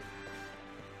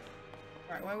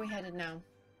 Right, where are we headed now?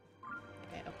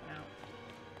 Okay, up and out.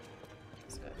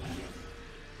 Let's go. Am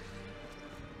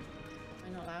I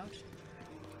not allowed?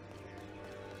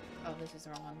 Oh, this is the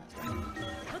wrong one, that's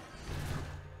right.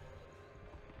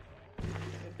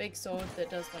 A big sword that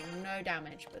does like no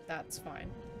damage, but that's fine.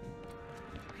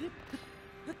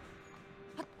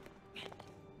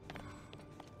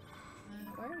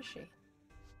 Where is she?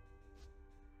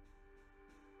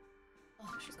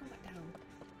 Oh, she's gone back down.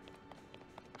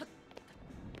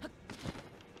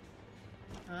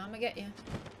 I'm gonna get you.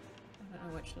 I don't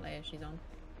know which layer she's on.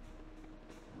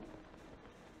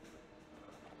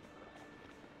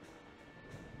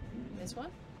 This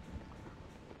one?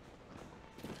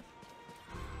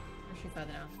 Or is she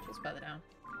further down? She's further down.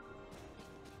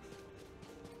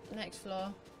 Next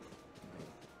floor.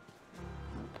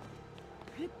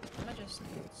 I'm gonna just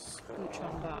scooch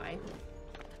on by,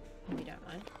 if you don't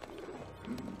mind.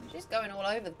 She's going all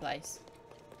over the place.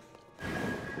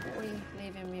 What are you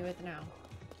leaving me with now?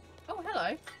 Oh,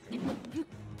 hello.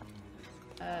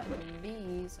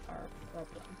 These are a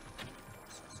problem.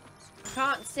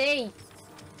 Can't see.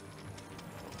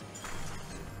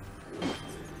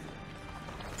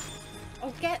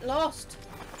 Oh, get lost!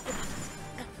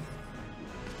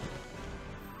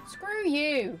 Screw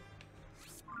you!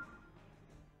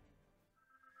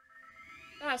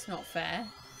 That's not fair.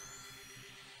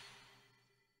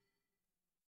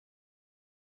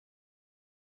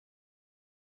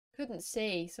 Couldn't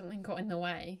see. Something got in the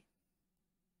way.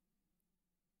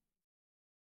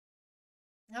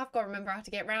 I've got to remember how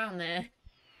to get round there.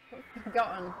 I've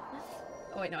forgotten.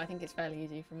 Oh wait, no, I think it's fairly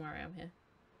easy from where I am here.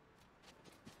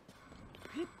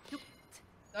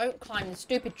 Don't climb the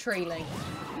stupid tree, Link.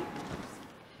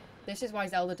 This is why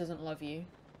Zelda doesn't love you.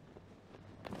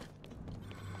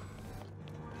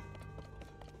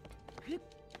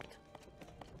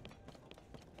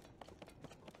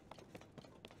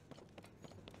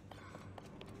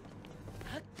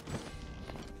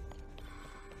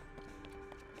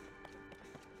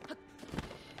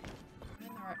 I'm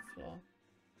on the right floor.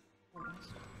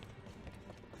 Almost.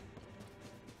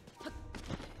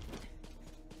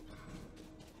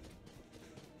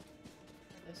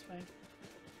 This way.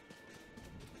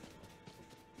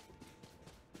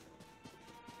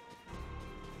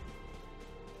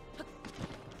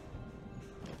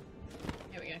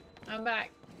 Here we go. I'm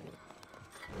back.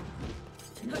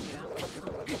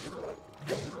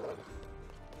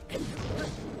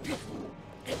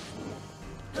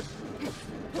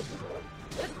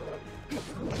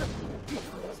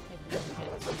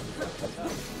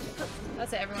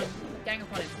 That's it, everyone. Gang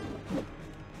up on him.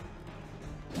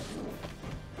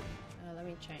 Let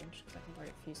me change, because I can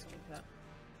probably fuse something for that.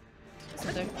 This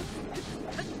will do.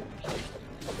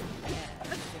 Yeah,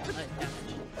 no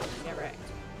damage. Get wrecked.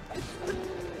 I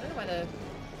don't know where the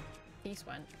piece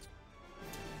went.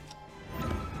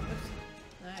 Oops.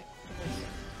 No.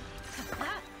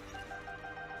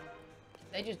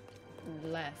 They just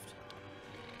left.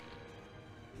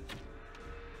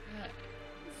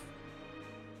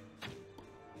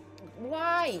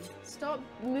 Why? Stop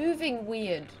moving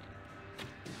weird.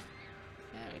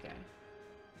 There we go.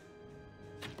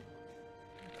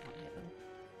 I can't hit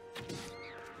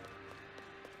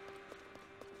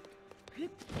them.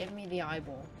 Give me the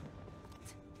eyeball.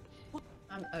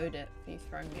 I'm owed it for you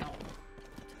throwing me off.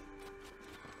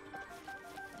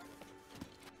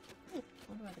 I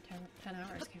wonder where the 10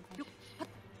 arrows came from.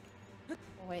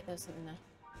 Oh wait, there's something there.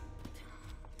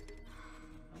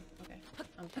 Oh, okay.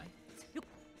 I'm fine.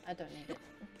 I don't need it.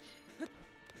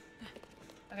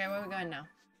 Okay, where are we going now?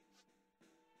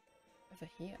 Over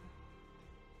here.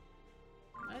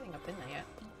 I don't think I've been there yet.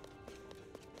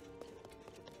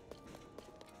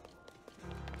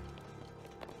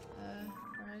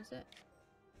 Where is it?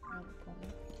 Around the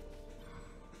corner.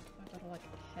 I gotta like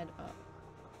head up.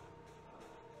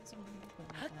 There's a movement right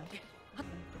there. I'm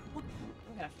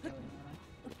gonna have to go in.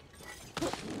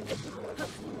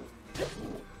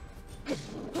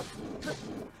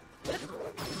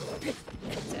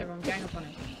 So everyone gang up on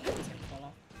him. He's gonna fall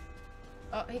off.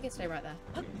 Oh, he can stay right there.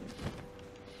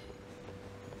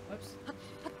 Whoops.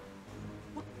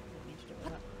 Didn't mean to do all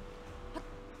that.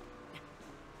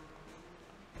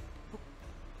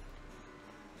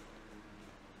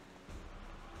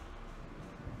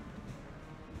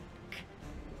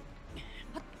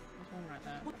 There's one right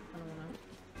there. I don't wanna.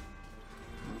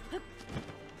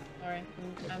 Sorry,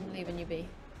 I'm leaving you be.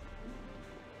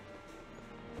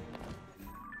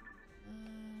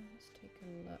 Let's take a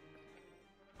look.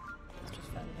 It's just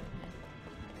further down here.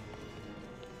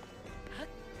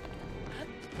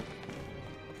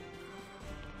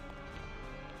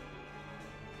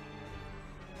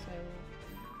 So...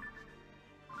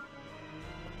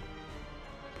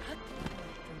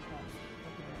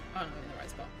 Oh, no, I'm in the right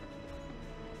spot.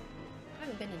 I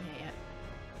haven't been in here yet.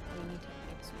 We need to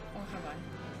fix... Or have I?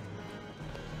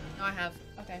 No, I have.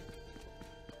 Okay.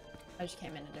 I just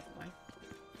came in a different way.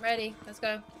 Ready, let's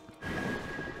go.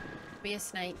 Be a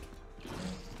snake.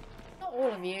 Not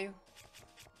all of you.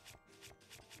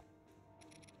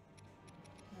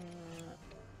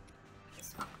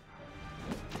 This one.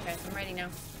 Okay, I'm ready now.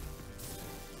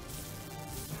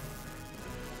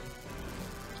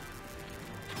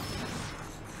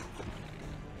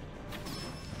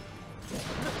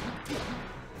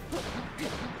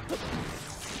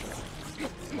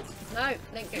 No,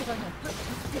 Link, get closer.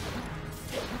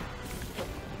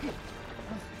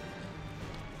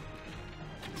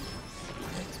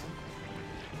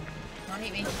 Can't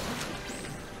eat me.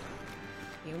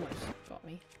 You almost got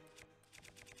me.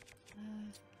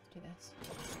 Let's do this.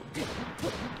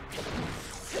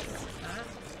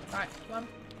 Right, come on.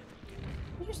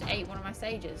 You just ate one of my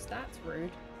sages. That's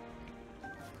rude.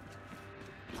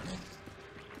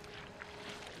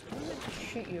 I'm going to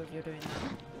shoot you if you're doing that.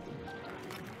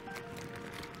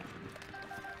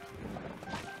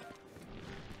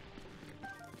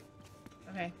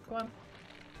 Go on.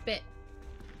 Bit.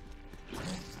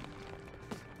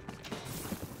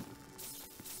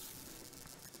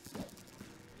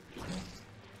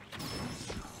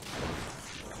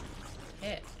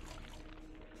 Hit.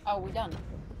 Oh, we're done.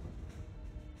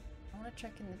 I want to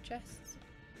check in the chests.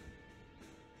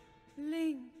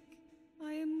 Link,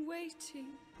 I am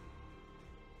waiting.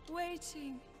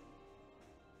 Waiting.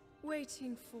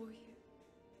 Waiting for you.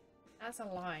 That's a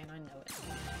lie and I know it.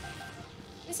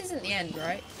 This isn't the end,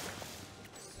 right?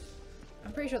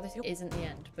 I'm pretty sure this isn't the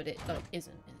end, but it like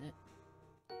isn't, is it?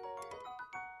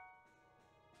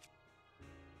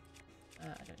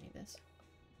 I don't need this.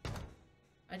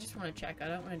 I just want to check. I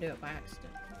don't want to do it by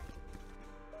accident.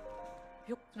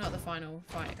 It's not the final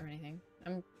fight or anything.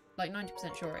 I'm like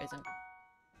 90% sure it isn't.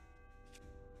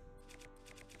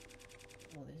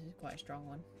 Oh, this is quite a strong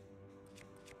one.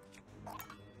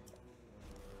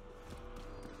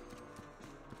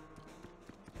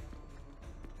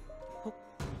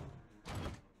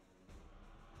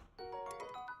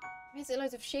 Where's it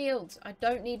loads of shields? I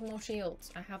don't need more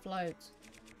shields. I have loads.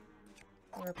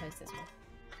 I'll replace this one.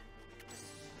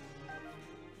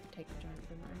 Take the giant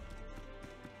boomerang.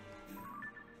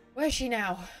 Where's she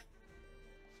now?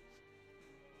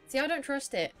 See, I don't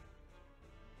trust it.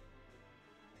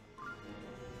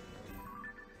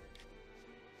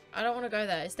 I don't want to go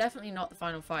there. It's definitely not the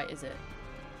final fight, is it?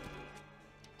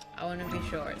 I want to be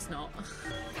sure it's not.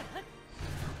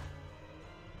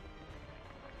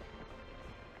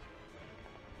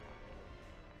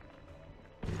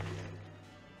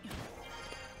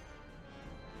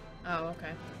 Oh,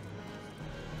 okay.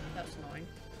 That's annoying.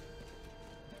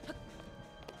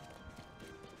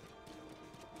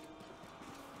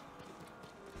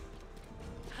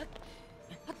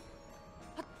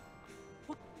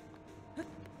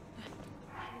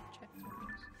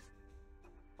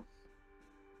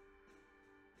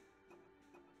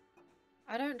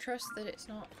 I don't trust that it's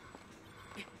not...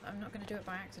 I'm not going to do it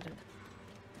by accident.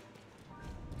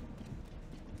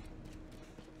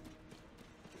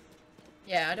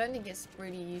 Yeah, I don't think it's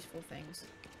really useful things.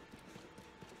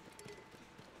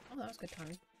 Oh, that was good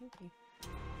timing. Thank you.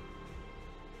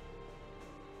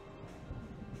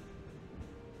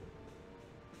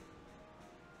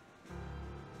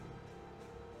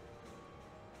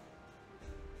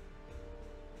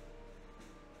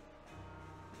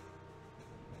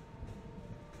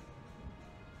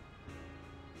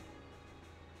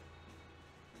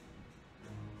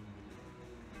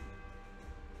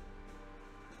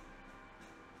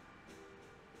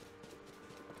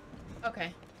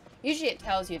 Okay. Usually it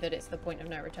tells you that it's the point of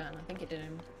no return. I think it did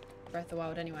in Breath of the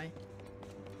Wild anyway.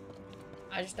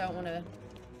 I just don't want to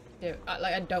do it.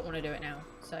 Like, I don't want to do it now,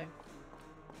 so... I'd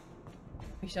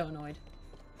be so annoyed.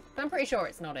 But I'm pretty sure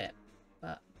it's not it,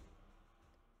 but...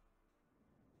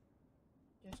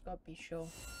 Just gotta be sure.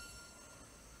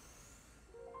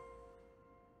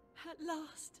 At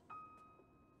last.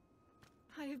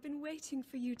 I have been waiting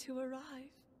for you to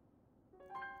arrive.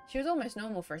 She was almost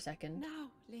normal for a second. Now,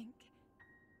 Link.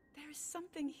 There is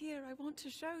something here I want to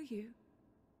show you.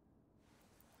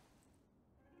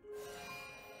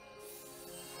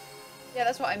 Yeah,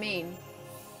 that's what I mean.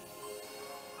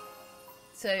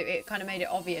 So it kind of made it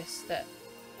obvious that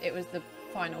it was the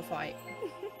final fight.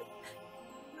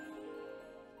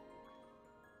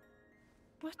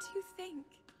 What do you think?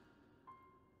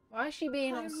 Why is she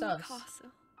being all Hyrule sus?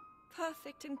 Castle,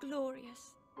 perfect and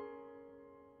glorious.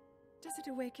 Does it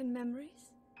awaken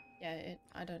memories? Yeah,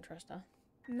 I don't trust her.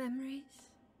 Memories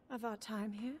of our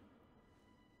time here?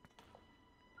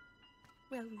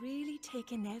 Well, really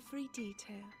take in every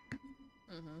detail.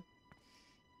 Mm-hmm.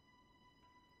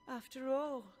 After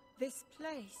all, this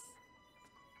place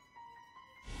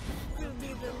will be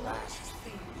the last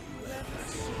thing you ever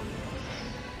see.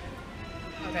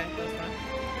 Okay, that's fine.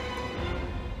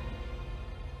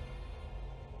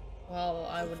 Well,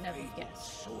 I would never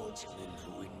guess. Swordsman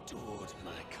who endured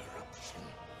my corruption,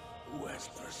 who has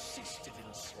persisted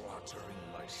in slaughtering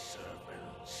my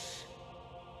servants.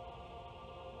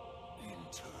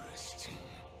 Interesting.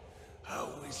 How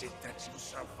is it that you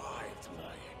survived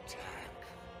my attack?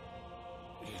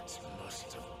 It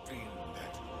must have been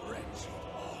that wretched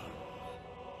arm.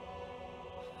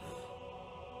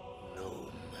 No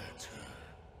matter.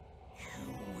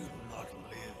 You will not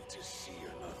live to see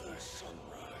another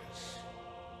sunrise.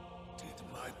 Did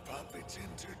my puppet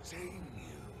entertain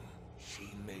you?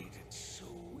 She made it so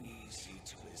easy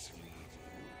to mislead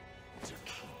you, to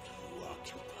keep you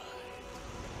occupied.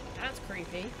 That's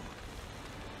creepy.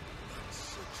 But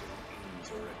such an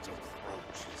indirect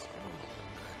approach is no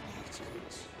longer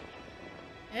needed.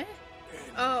 Eh? End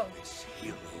Oh. this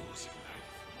hero's life,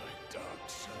 my dark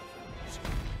servant.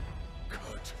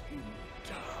 cut him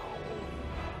down.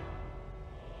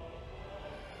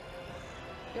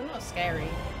 You're not scary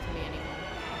to me anymore.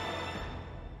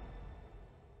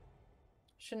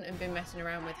 Shouldn't have been messing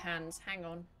around with hands. Hang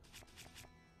on.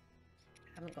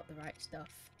 Haven't got the right stuff.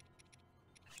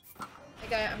 There you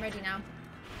go, I'm ready now.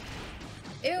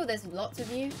 Ew, there's lots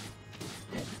of you.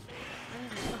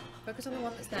 Focus on the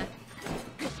one that's there.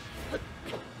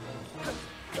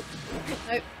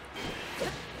 Nope.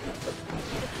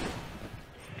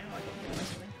 Ow, I got hit by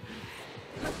something.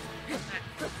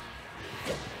 Ah.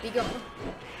 Be gone.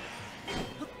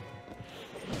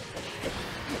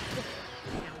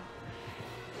 Ow.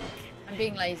 I'm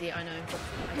being lazy, I know.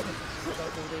 I could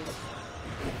dodge all these.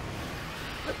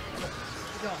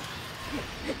 Be gone.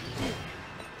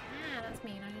 Ah, that's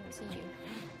mean, I didn't see you.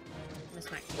 I'm gonna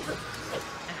smack you.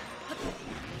 Ah.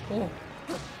 Oh.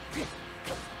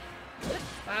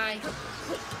 Bye.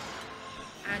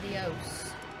 Adios.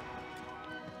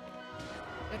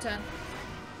 Your turn.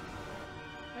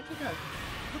 Where'd you go?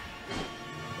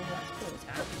 Oh, that's cool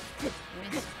attack.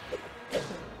 Miss.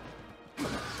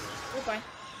 Cool. Goodbye.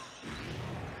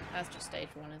 That's just stage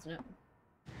 1, isn't it?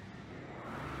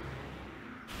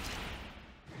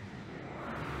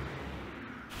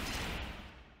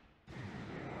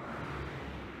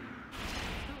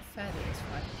 Not fair that this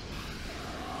fight.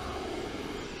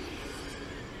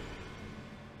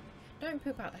 Don't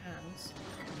poop out the hands.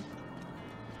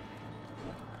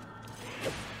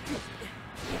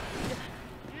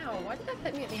 Ow, why did that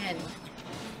hit me at the end?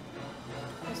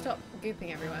 I'll stop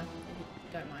gooping everywhere, if you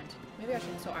don't mind. Maybe I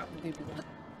should sort out the goopy one.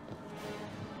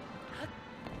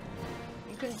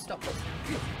 You couldn't stop this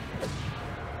now.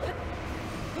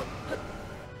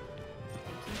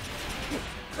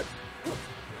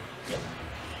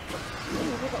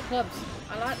 Ooh, we've got clubs.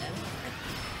 I like them.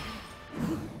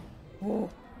 Ooh.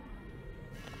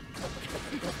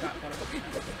 You can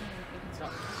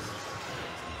stop.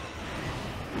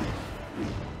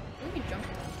 What are you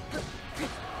jumping on?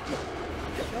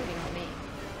 Surely not me.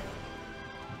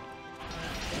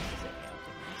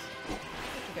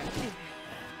 There you go.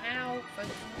 Ow!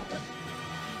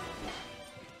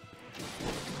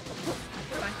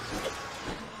 Bye.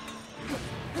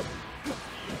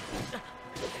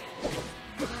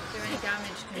 Don't do any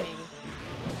damage to me.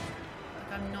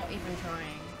 Like I'm not even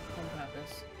trying on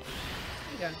purpose.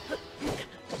 There you go.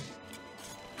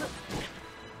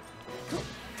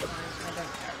 I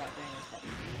don't care about doing this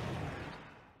properly.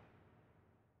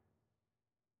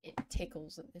 It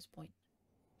tickles at this point.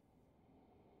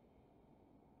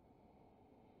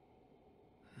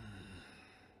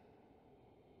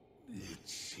 It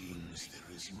seems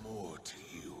there is more to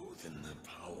you than the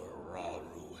power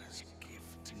Rauru has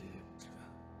gifted.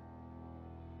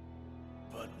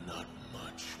 But not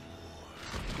much more.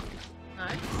 No?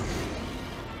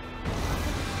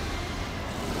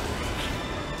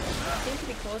 Seem to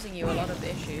be causing you a lot of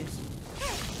issues.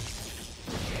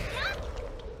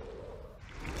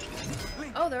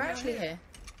 Oh, they're actually here.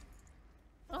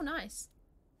 Oh, nice.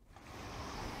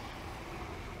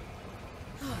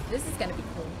 Oh, this is gonna be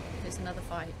cool. There's another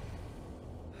fight.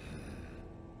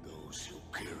 Those who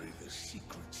carry the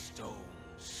secret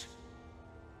stones.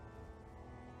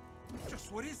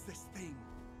 Just what is this thing?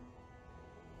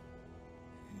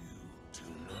 You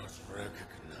do not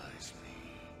recognize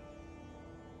me.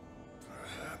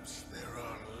 Perhaps there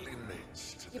are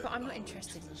limits to Yeah, but I'm not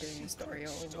interested in doing the story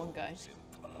all in one go.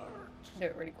 Do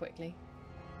it really quickly.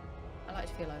 I like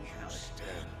to feel overpowered.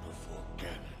 Stand before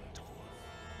Ganondorf.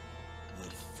 The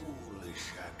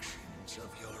foolish actions of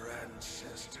your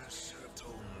ancestors served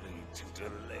only to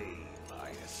delay my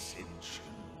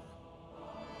ascension.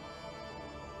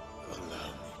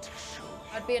 Allow me to show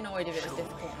you. I'd be annoyed if it was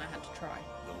difficult and I had to try.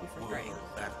 It'd be The frustrating.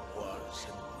 world that was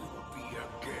and will be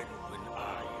again when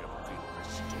I have been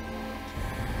restored.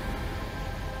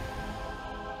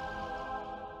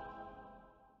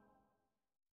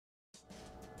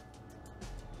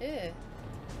 Ew.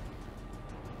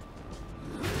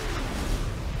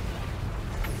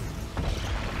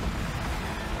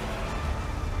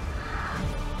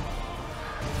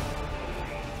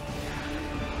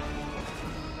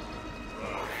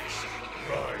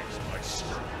 Rise, my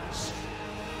servants.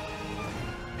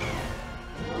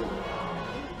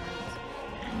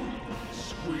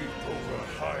 Sweep over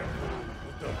Hyrule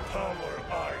with the power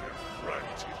I have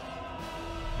granted.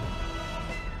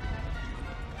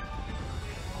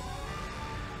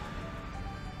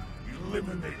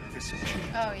 Eliminate this king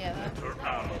Oh yeah, that. and her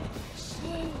allies.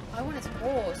 I want its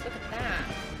horse. Look at that.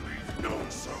 Leave no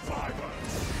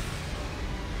survivors.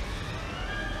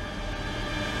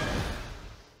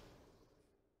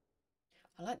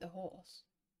 I like the horse.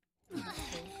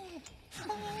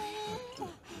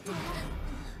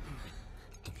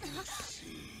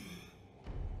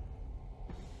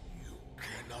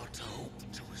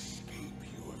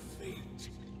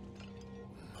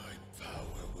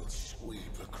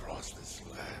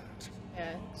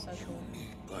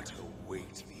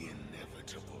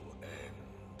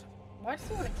 Why does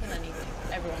he want to kill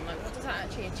everyone? Like, what does that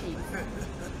actually achieve?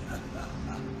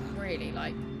 Really,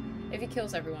 like, if he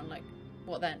kills everyone, like,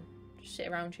 what then? Just sit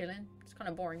around chilling? It's kind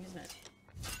of boring, isn't it?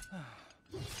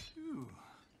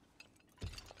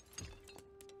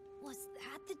 Was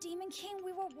that the Demon King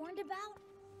we were warned about?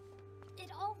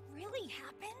 It all really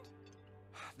happened?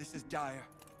 This is dire.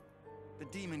 The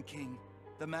Demon King,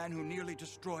 the man who nearly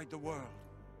destroyed the world.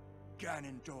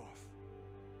 Ganondorf.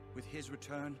 With his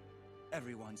return,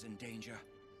 everyone's in danger.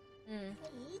 Oh,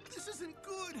 this isn't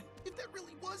good. If that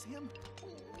really was him,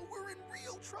 we're in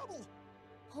real trouble.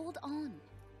 Hold on.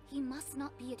 He must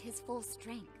not be at his full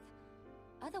strength.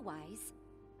 Otherwise,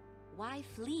 why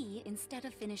flee instead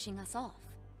of finishing us off?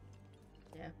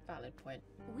 Yeah, valid point.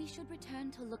 We should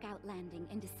return to Lookout Landing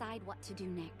and decide what to do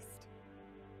next.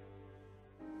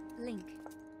 Link,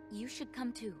 you should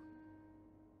come too.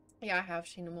 Yeah, I have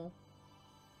seen them all.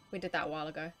 We did that a while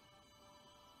ago.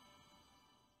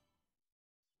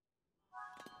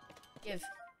 Give.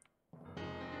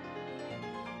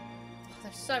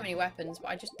 There's so many weapons, but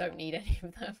I just don't need any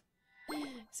of them.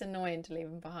 It's annoying to leave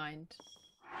them behind.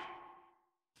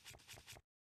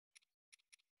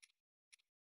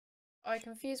 Oh, I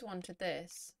confused one to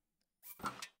this.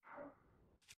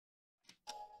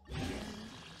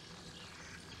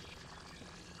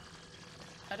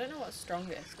 I don't know what's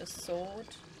strongest, a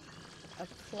sword, a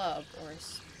club, or a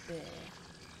spear.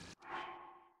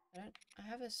 I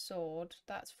have a sword,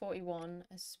 that's 41,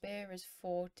 a spear is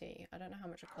 40. I don't know how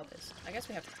much a club is. I guess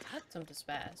we have some to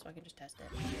spare, so I can just test it.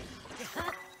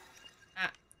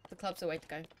 Ah, the club's the way to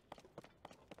go.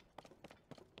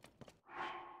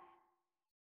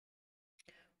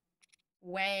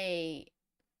 Wait.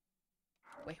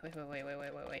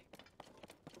 Wait.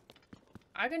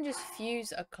 I can just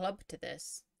fuse a club to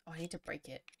this. Oh, I need to break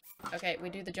it. Okay, we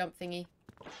do the jump thingy.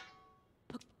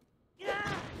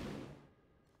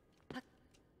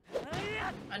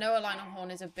 I know a Lionel Horn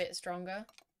is a bit stronger.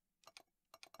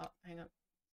 Oh, hang on.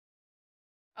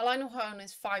 A Lionel Horn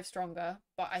is 5 stronger,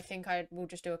 but I think I will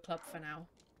just do a club for now.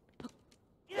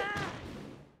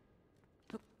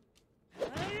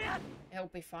 It'll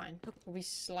be fine. We'll be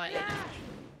slightly different.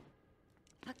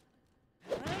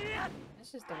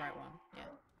 This is the right one, yeah.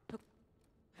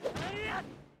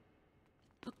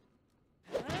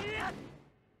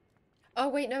 Oh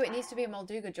wait, no, it needs to be a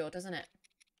Molduga jaw, doesn't it?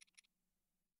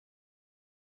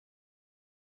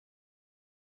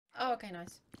 Oh, okay,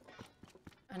 nice.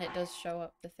 And it does show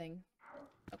up the thing.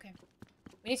 Okay.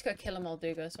 We need to go kill a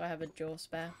Molduga, so I have a jaw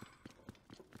spare.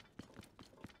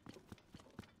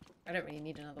 I don't really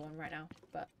need another one right now,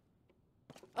 but...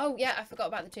 Oh, yeah, I forgot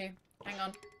about the 2. Hang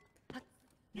on.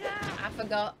 I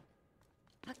forgot.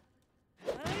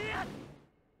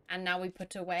 And now we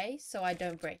put away, so I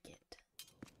don't break it.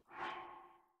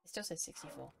 It still says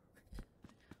 64.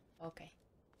 Okay.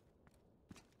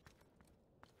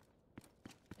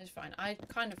 It's fine. I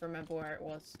kind of remember where it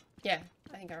was. Yeah,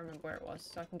 I think I remember where it was,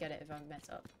 so I can get it if I mess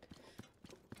up.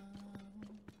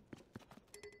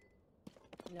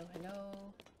 Hello,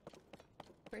 hello.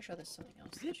 Pretty sure there's something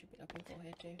else that I should be looking for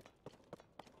here too.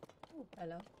 Oh,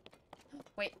 hello.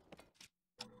 Wait.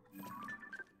 Oh,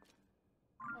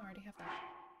 I already have that.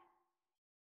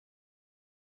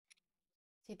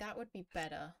 See, that would be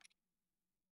better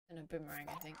than a boomerang,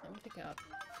 I think. Let me pick it up.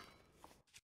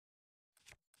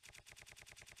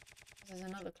 There's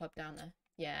another club down there.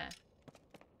 Yeah.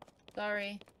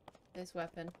 Sorry. This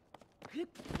weapon. I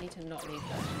need to not leave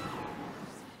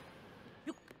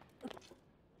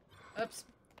that. Oops.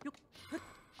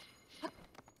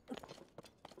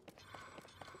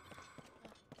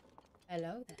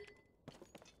 Hello there.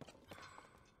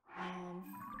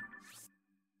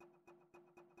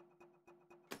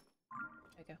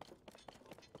 There we go.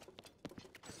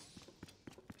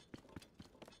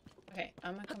 Okay,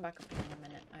 I'm gonna come back up in a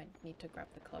minute. I need to grab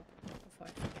the club before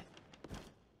I forget.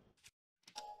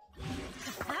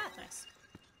 Nice.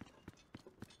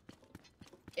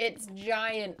 It's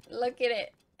giant. Look at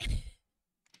it.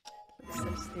 It's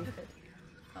so stupid.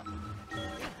 Oh.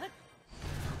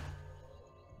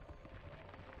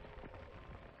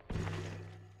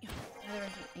 There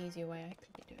is an easier way I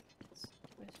could be doing this,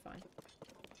 but it's fine.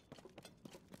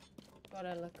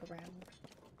 Gotta look around.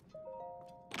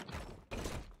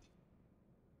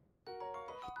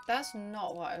 That's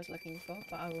not what I was looking for,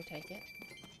 but I will take it.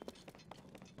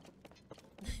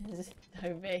 This is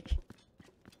so big.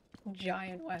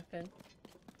 Giant weapon.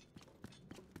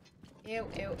 Ew,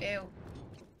 ew, ew.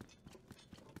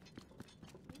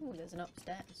 Ooh, there's an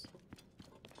upstairs.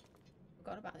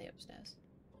 Forgot about the upstairs.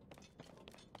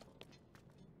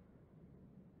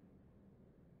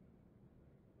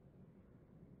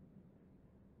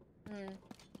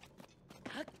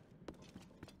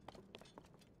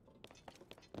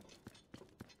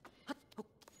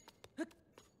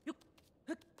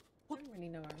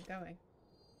 going?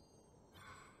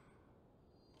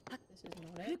 This is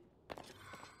not it.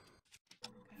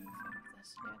 Okay, I'm fine with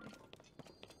this. Yeah, I do.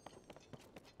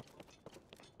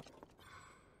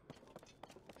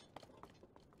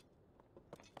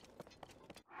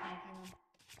 Oh, hang on.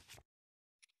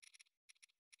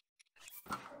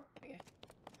 There we go.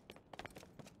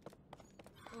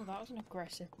 Oh, that was an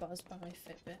aggressive buzz by my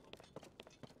Fitbit.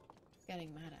 It's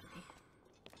getting mad at me.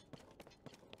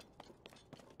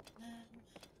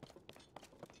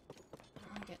 I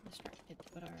don't want to get distracted,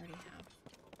 but I already have.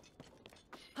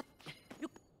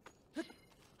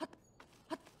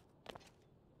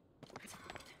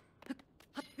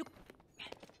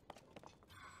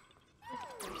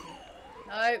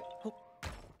 No!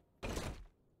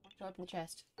 To open the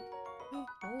chest.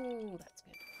 Oh, that's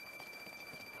good.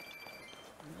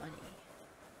 Money.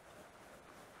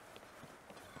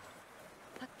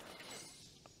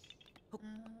 Okay,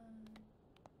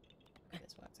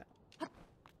 this works out.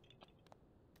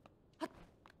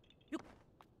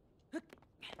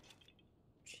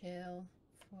 Chill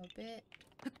for a bit.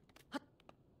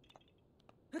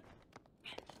 I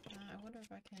wonder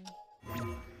if I can...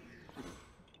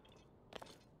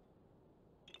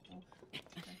 Oh,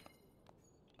 okay.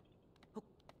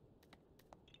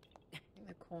 I think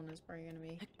the corner's probably going to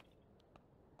be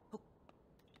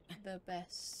the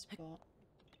best spot.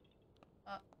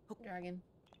 Dragon.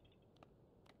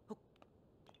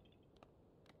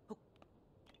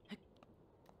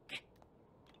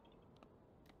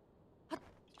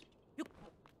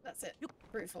 That's it.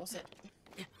 Brute force it.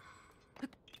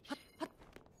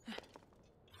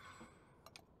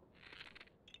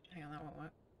 Hang on, that won't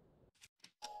work.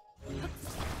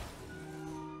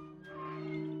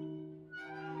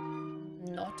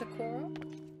 Not a coral?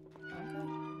 Okay.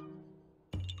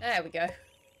 There we go.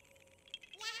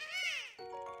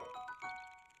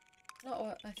 Not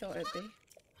what I thought it'd be.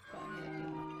 But I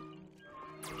mean,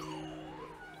 it'd be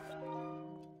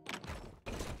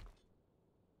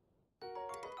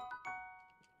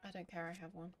I don't care, I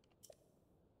have one.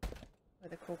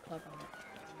 With a cool club on it.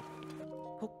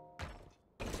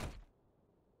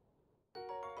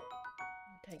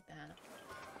 I'll take that.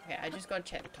 Okay, I just gotta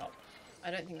check the top. I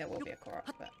don't think there will be a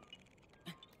Korok, but...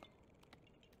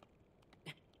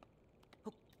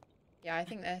 Yeah, I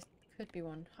think there could be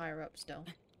one higher up still.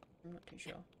 I'm not too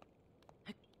sure.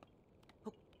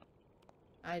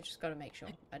 I just gotta make sure.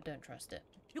 I don't trust it.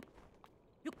 Okay.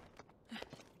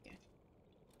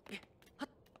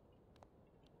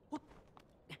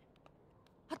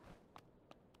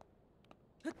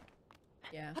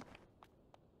 Yeah.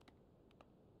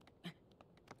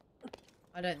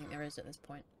 I don't think there is at this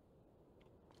point.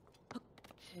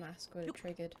 The mask would have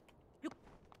triggered. Yeah,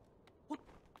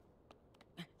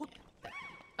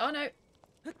 oh no!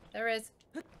 There is.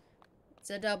 It's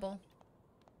a double.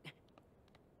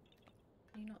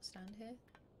 Can you not stand here?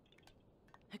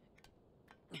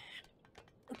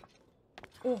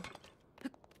 Oh!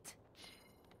 That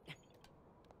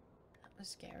was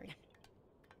scary.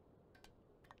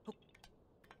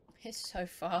 It's so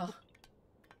far.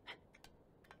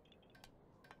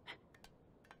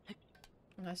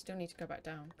 And I still need to go back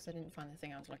down because I didn't find the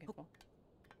thing I was looking for.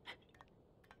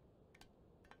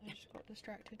 I just got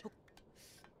distracted.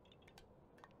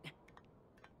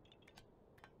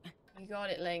 You got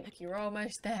it, Link. You're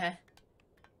almost there.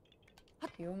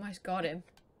 You almost got him.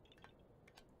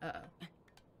 Uh-oh.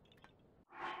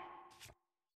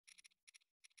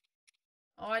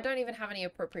 Oh, I don't even have any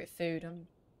appropriate food. I'm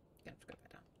gonna have to go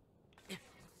back down.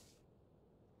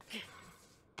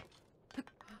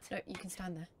 No, you can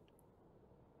stand there.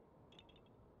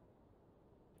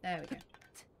 There we go.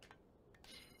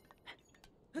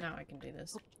 Now I can do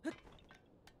this.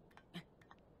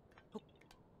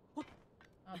 Oh,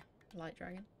 light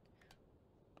dragon.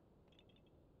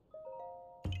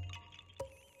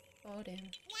 Oh,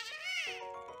 damn.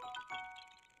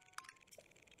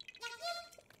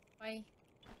 Bye.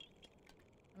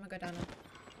 I'm gonna go down now.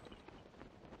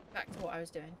 Back to what I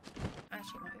was doing.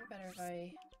 Actually, it might be better if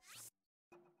I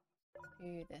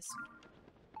do this.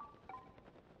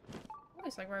 Oh,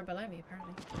 it's like right below me,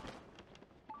 apparently.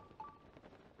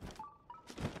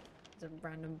 There's a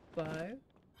random bow.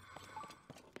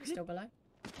 Still below?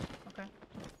 Okay.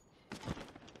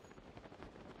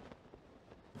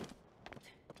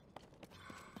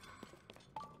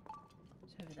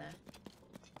 It's over there.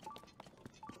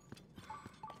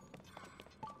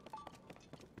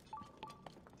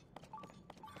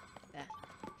 There.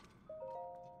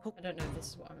 I don't know if this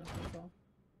is what I'm looking for.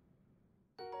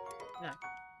 No. I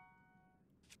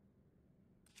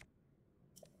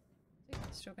think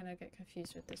I'm still gonna get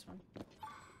confused with this one.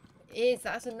 It is!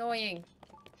 That's annoying!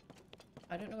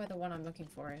 I don't know where the one I'm looking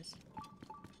for is.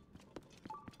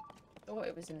 I thought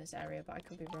it was in this area, but I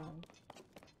could be wrong.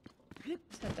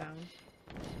 Let's head down.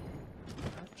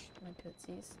 Ouch, my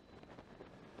tootsies.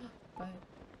 Bow.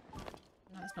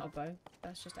 No, that's not a bow.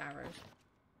 That's just arrows.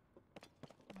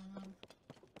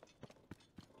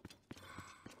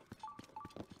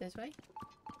 This way?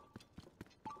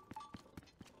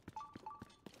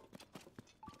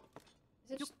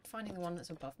 Is it just finding the one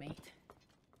that's above me?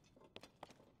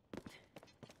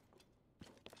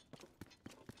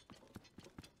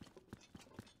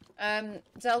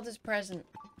 Zelda's present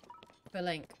for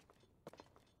Link.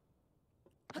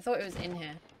 I thought it was in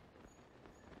here.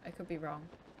 I could be wrong.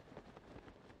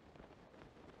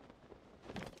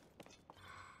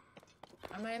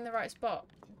 Am I in the right spot?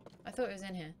 I thought it was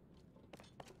in here.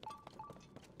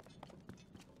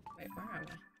 Wait, where am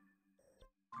I?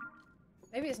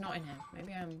 Maybe it's not in here.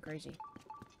 Maybe I'm crazy.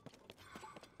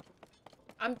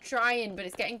 I'm trying, but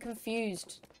it's getting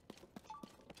confused.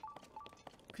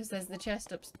 Because there's the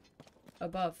chest up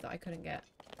above that I couldn't get.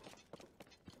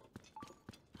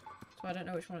 So I don't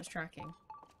know which one it's tracking.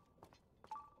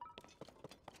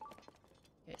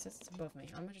 Yeah, it says it's above me.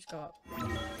 I'm gonna just go up.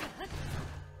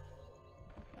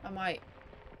 I might...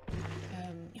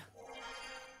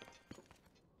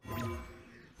 Okay,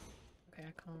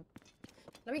 I can't.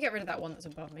 Let me get rid of that one that's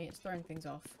above me. It's throwing things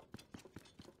off.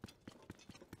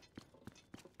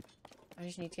 I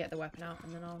just need to get the weapon out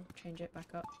and then I'll change it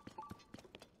back up.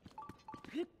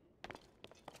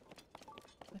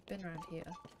 I've been around here.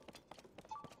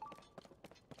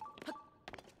 I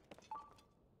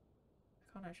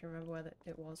can't actually remember where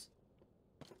it was.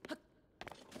 It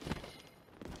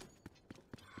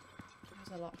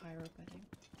was a lot higher up, I think.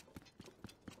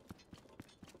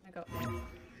 I got there.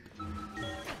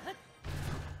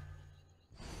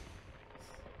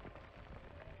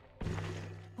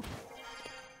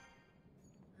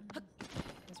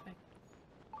 This way.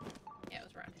 Yeah, it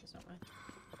was around here somewhere.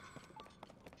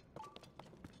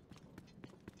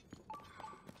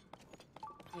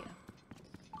 Yeah.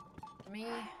 Let me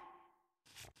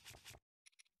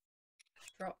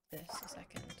drop this a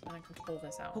second, then I can pull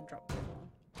this out and drop the other one.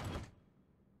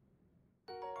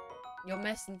 You're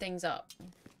messing things up.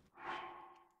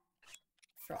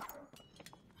 Drop.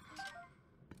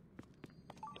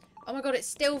 Oh my god, it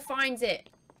still finds it!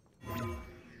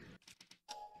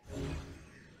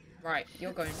 Right,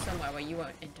 you're going somewhere where you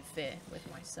won't interfere with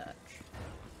my search.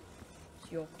 So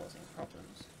you're causing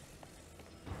problems.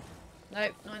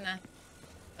 Nope, not in there.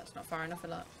 That's not far enough, a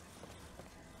lot.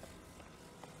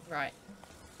 Right.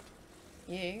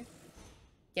 You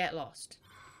get lost.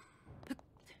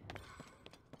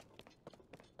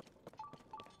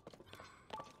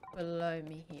 Below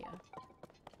me here.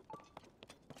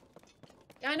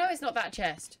 Yeah, I know it's not that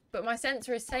chest, but my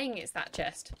sensor is saying it's that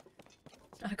chest.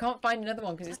 I can't find another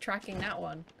one because it's tracking that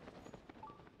one.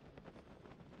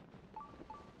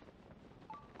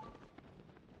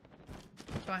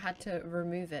 So I had to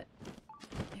remove it.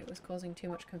 It was causing too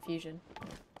much confusion.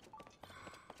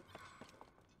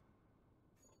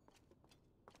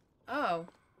 Oh,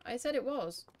 I said it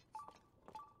was.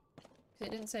 Because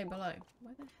it didn't say below.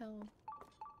 Where the hell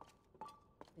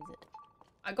is it?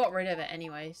 I got rid of it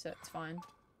anyway, so it's fine.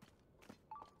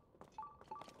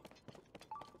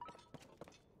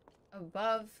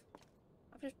 Above.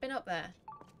 I've just been up there.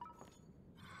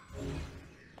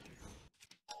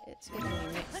 It's giving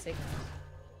me mixed signals.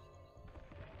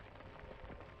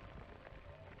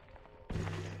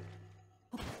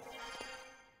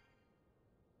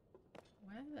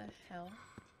 Where the hell?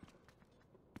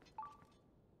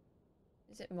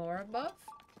 Is it more above?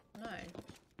 No.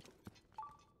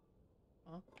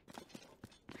 Oh.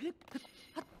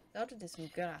 Zelda did some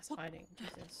good ass hiding.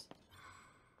 Jesus.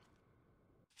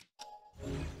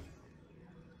 Can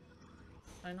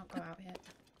I not go out yet?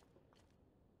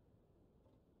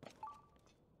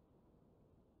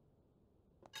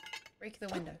 Break the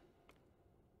window.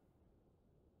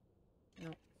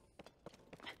 No.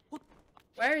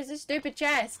 Where is this stupid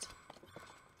chest?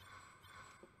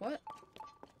 What?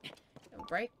 Don't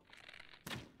break.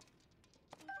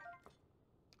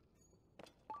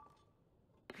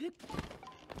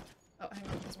 Oh, hang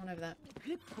on, there's one over there.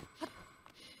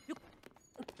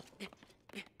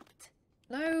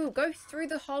 No, go through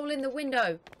the hole in the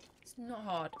window. It's not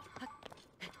hard.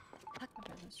 Okay,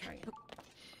 let's try again.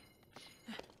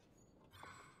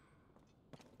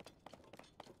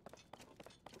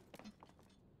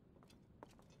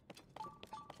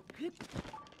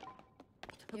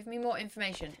 Give me more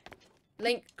information.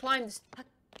 Link, climb this.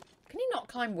 Can you not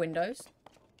climb windows?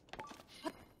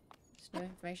 There's no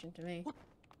information to me.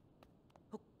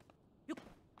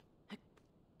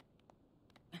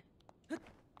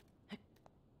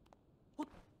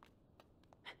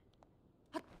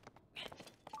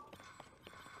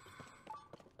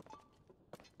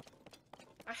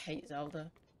 I hate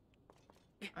Zelda.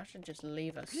 I should just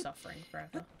leave her suffering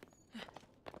forever.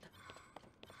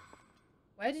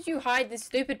 Where did you hide this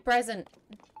stupid present?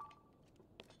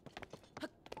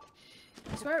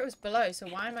 I swear it was below, so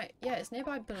why am I... Yeah, it's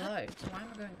nearby below, so why am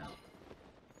I going up?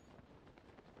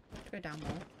 I have to go down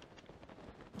more.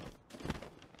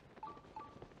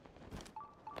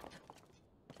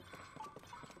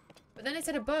 But then it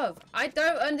said above. I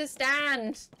don't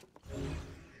understand!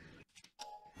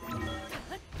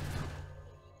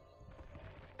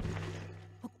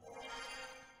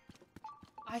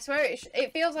 I swear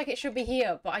it feels like it should be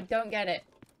here, but I don't get it.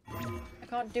 I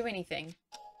can't do anything.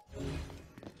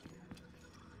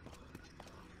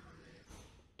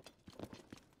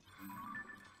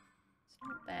 It's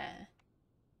not there.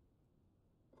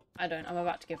 I don't. I'm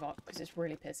about to give up because it's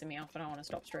really pissing me off and I want to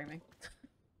stop streaming.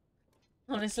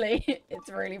 Honestly, it's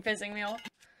really pissing me off.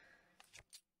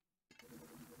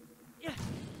 Yeah.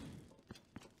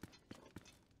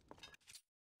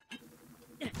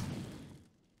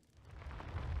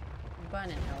 Burn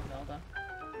in hell, Zelda.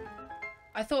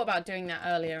 I thought about doing that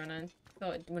earlier and I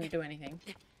thought it wouldn't do anything.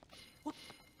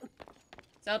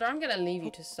 Zelda, I'm gonna leave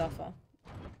you to suffer.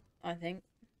 I think.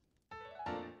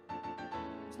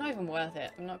 It's not even worth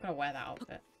it. I'm not gonna wear that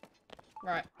outfit.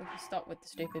 Right, we can stop with the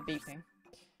stupid beeping.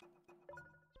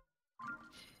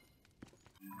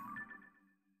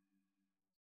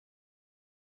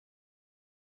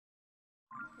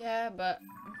 Yeah, but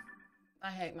I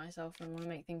hate myself and want to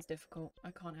make things difficult. I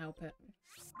can't help it.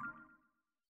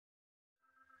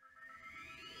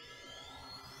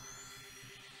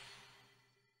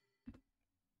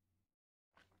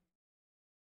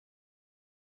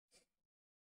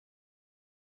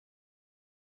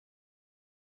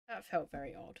 That felt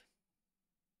very odd.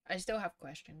 I still have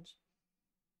questions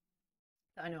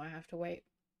that I know I have to wait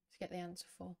to get the answer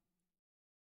for.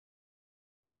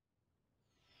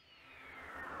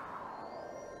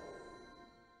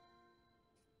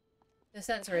 The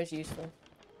sensor is useful.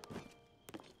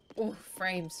 Ooh,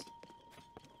 frames.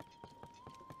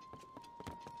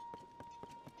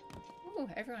 Ooh,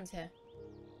 everyone's here.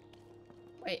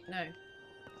 Wait, no.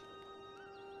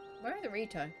 Where are the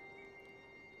Rito?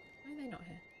 Why are they not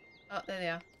here? Oh, there they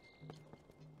are.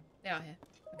 They are here.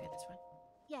 Okay, that's fine.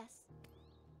 Yes.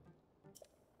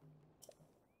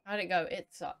 How'd it go? It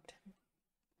sucked.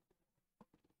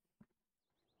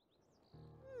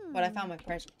 But I found my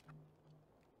present.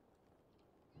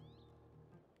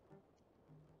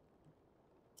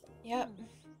 Yep.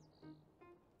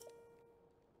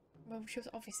 Well, she was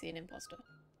obviously an imposter.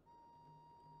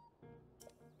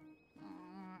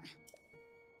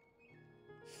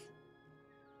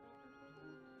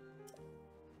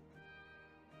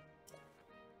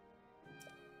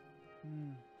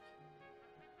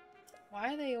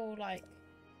 Why are they all like...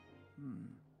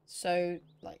 So,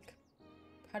 like...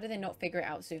 How did they not figure it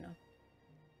out sooner?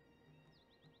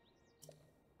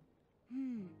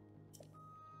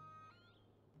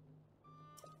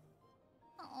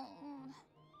 Oh.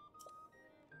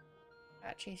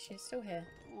 Actually, she's still here.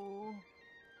 Oh.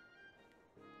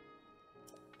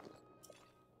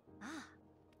 Ah.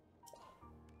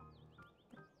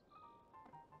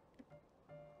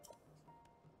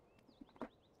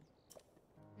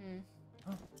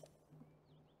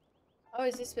 Oh,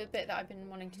 is this the bit that I've been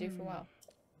wanting to do for a while?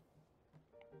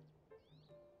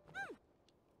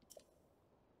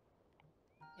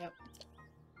 Yep.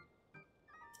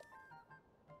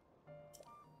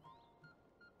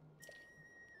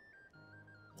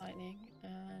 Lightning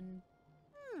and...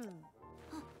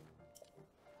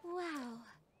 Wow.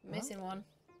 Missing one.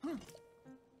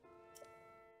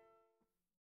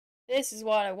 This is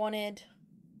what I wanted.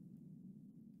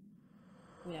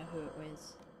 We know who it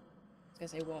was. I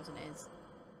was gonna say was and is.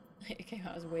 It came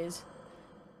out as Wiz.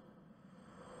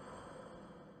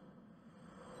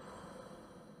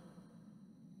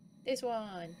 This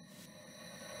one!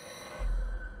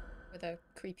 With a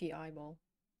creepy eyeball.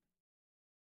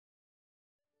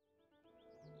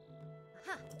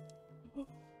 Ha.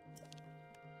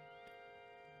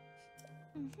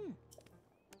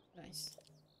 Nice.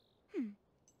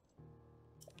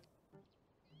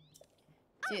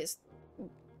 See, it's...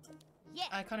 Yeah.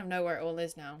 I kind of know where it all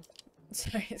is now. So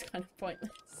it's kind of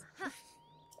pointless.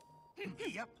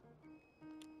 Yep.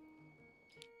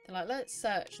 They're like, let's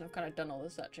search, and I've kind of done all the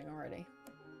searching already.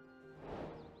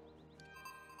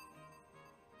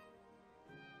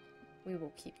 We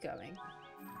will keep going.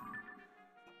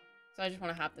 So I just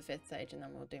want to have the 5th stage and then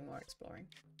we'll do more exploring.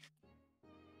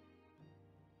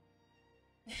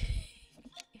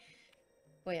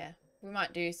 Well, yeah, we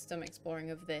might do some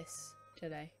exploring of this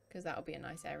today, because that'll be a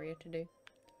nice area to do.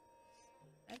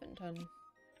 I haven't done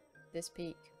this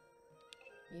peak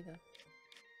either.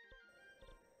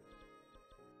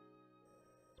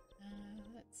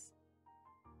 Let's...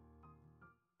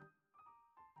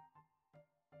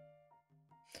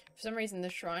 For some reason the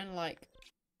shrine, like,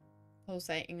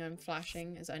 pulsating and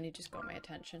flashing has only just got my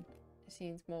attention. It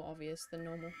seems more obvious than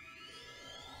normal.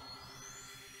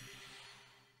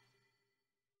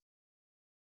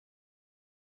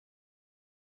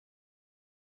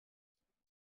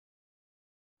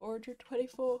 Order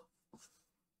 24.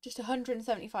 Just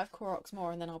 175 Koroks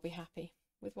more and then I'll be happy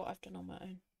with what I've done on my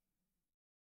own.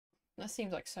 That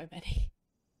seems like so many.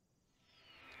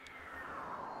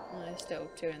 Well, there's still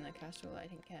 2 in the castle that I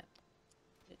didn't get.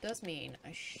 It does mean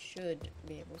I should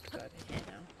be able to go over here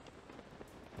now.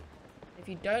 If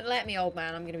you don't let me, old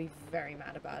man, I'm going to be very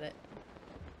mad about it.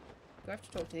 Do I have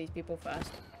to talk to these people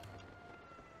first?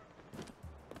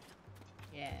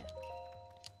 Yeah.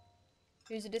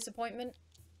 Who's a disappointment?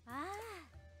 Ah.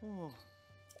 Oh.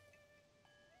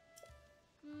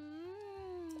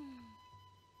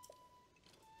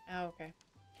 Oh, okay.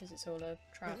 Because it's all a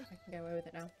trap. I can get away with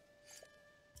it now.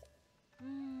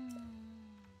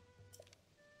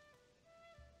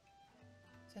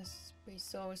 Says we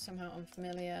saw was somehow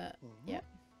unfamiliar. Yep.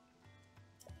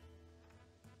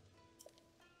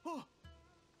 Oh.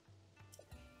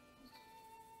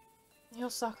 You'll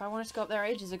suck. I wanted to go up there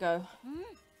ages ago. Am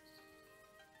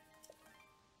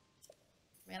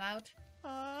I allowed?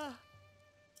 Ah.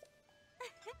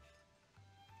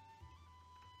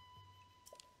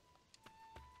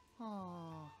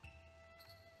 Oh.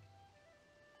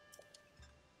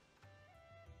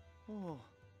 Oh.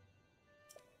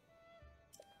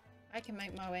 I can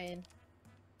make my way in.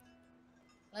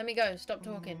 Let me go. Stop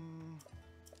talking.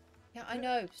 Yeah, I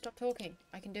know. Stop talking.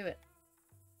 I can do it.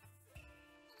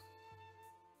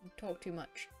 You talk too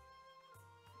much.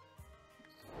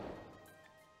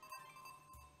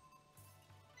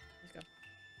 Let's go.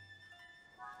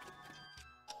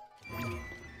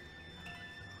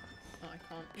 Oh, I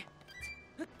can't.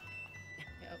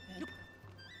 Get up here.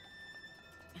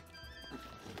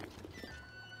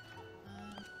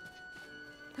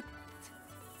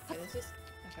 Okay, this is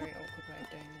a very awkward way of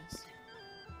doing this.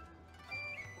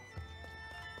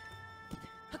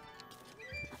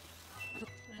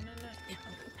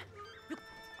 No.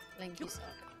 Link, you suck.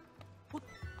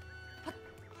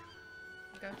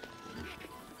 Go.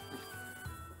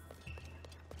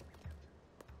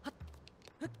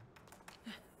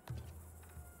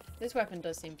 This weapon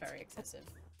does seem very excessive.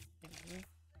 Let me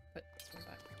put this one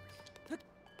back.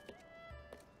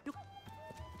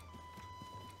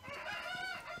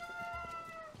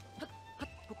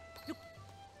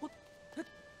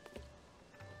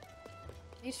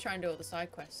 I need to try and do all the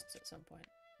side quests at some point.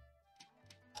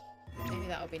 Maybe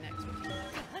that'll be next week.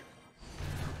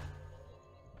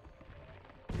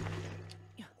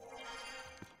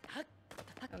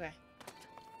 Okay.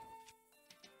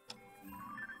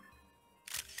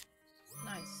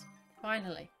 Nice.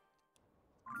 Finally.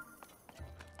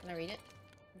 Can I read it?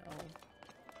 No.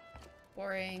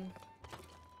 Boring.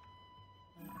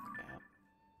 Oh,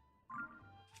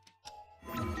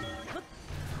 I could get out.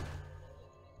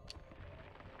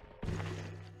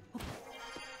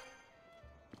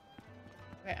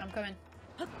 Okay, I'm coming.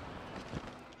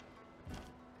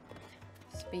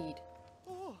 Speed.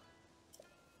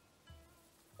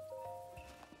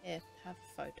 Here, have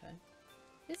a photo.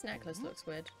 This necklace looks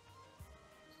weird.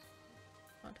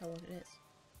 Can't tell what it is.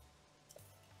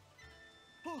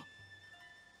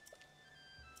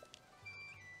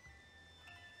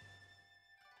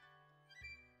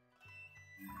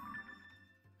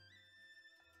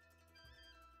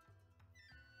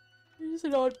 It's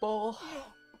an oddball.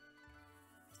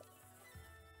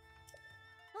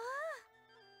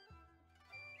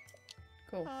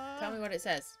 Cool. Tell me what it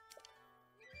says.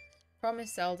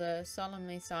 Promise Zelda,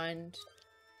 solemnly signed.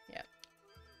 Yep.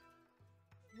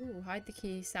 Ooh, hide the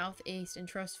key, southeast,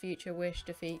 entrust future, wish,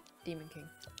 defeat, Demon King.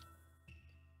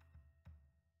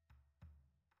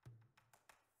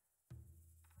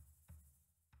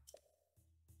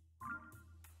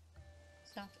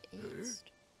 Southeast.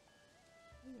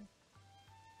 Ooh.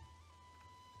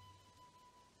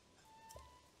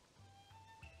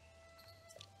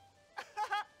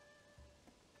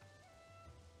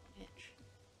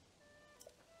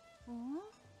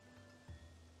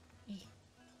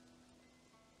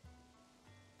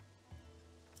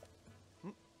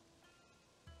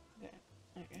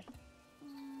 Okay.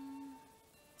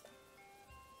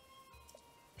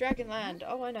 Dragonland.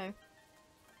 Oh, I know.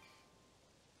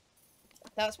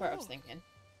 That's where I was thinking.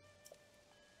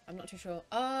 I'm not too sure.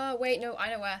 Oh, wait, no, I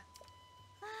know where.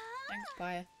 Thanks,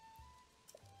 Fire.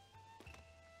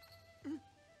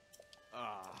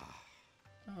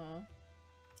 Oh.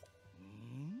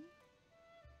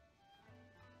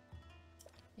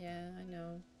 Yeah, I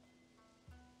know.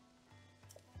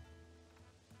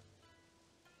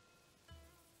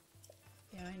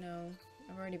 Yeah, I know.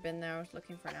 I've already been there. I was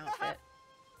looking for an outfit.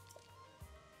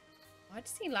 Why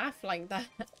does he laugh like that?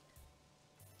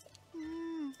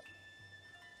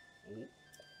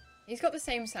 He's got the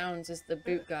same sounds as the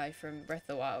boot guy from Breath of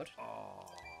the Wild.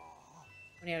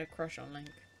 When he had a crush on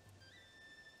Link.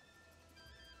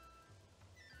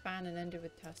 Fan and ended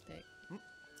with Tastic.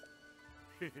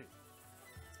 He's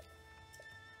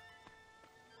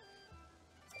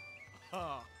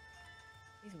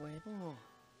weird.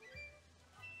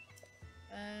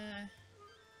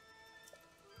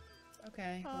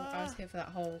 Okay, well, I was here for that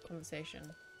whole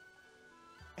conversation.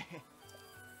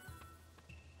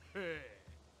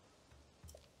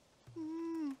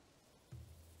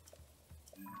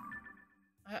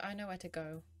 I know where to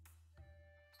go.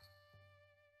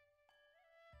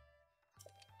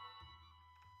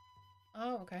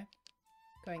 Oh, okay.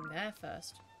 Going there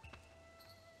first.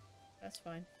 That's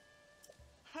fine.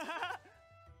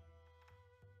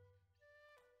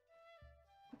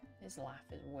 His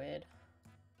laugh is weird.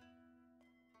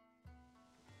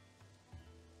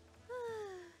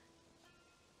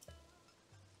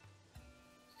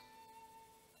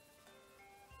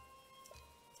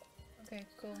 Okay,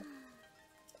 cool.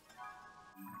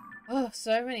 Oh,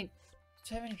 so many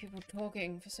people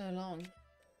talking for so long.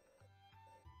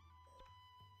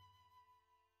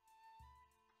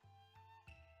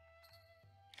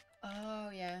 Oh,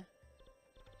 yeah.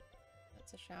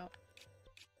 That's a shout.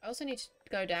 I also need to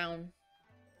go down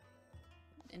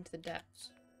into the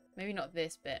depths. Maybe not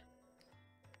this bit,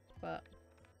 but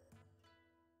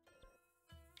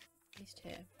at least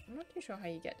here. I'm not too sure how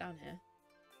you get down here.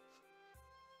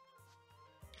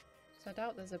 So I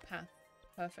doubt there's a path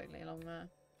perfectly along there.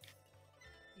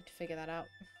 Need to figure that out.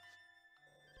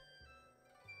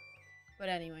 But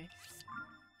anyway,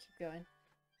 keep going.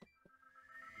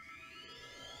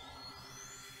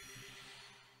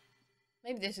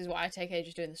 Maybe this is why I take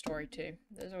ages doing the story too.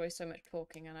 There's always so much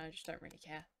talking and I just don't really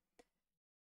care.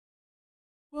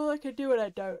 Well, I can do what I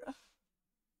don't.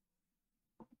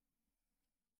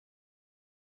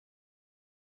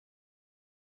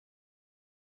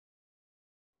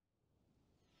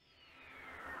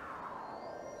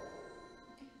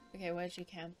 Okay, where'd you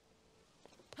camp?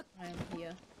 I am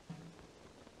here.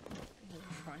 There's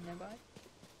a shrine nearby.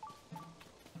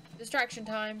 Distraction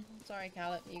time. Sorry,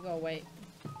 Calip, you gotta wait.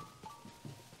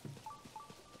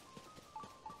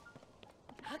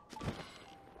 I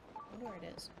wonder where it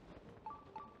is.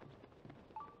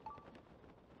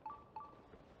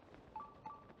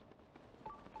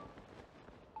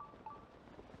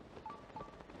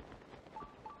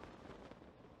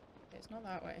 Okay, it's not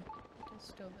that way. It is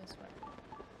still this way.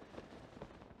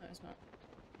 No, it's not.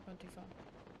 Gone too far.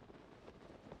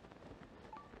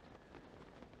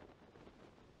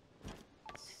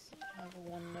 Let's have a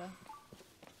wander.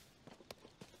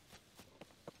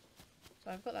 So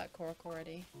I've got that Korok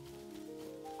already.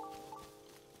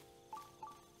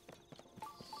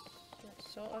 So it's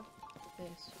sort of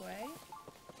this way.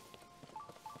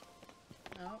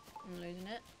 No, I'm losing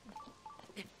it.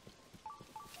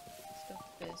 Stuff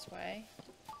this way.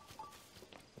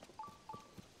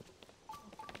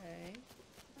 Okay.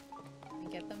 Let me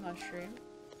get the mushroom.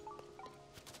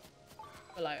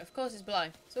 Below. Of course it's below.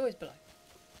 It's always below.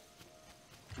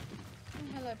 Oh,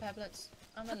 hello, Peblets.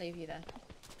 I'm gonna leave you there.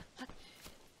 Can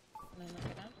I knock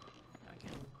it down? No, I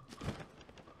can't.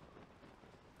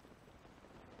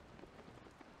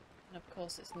 And of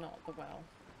course it's not the well.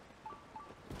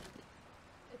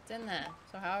 It's in there.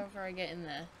 So however I get in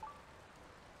there.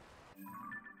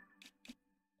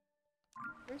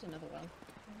 There's another well.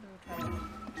 Maybe we'll try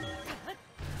that.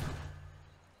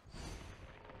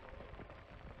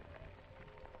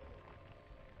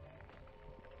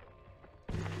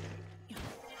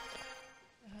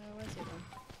 Where's the other one?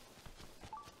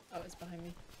 Oh, it's behind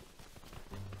me.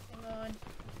 Hang on.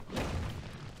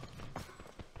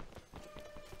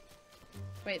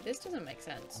 Wait, this doesn't make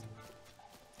sense.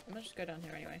 I'm gonna just go down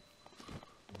here anyway.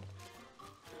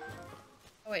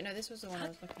 Oh wait, no, this was the one I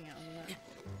was looking at on the map.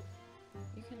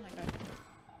 You can like go.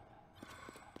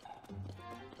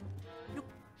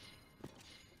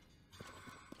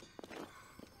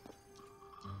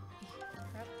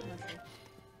 Grab the mushroom.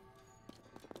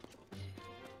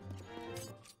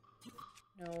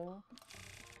 No.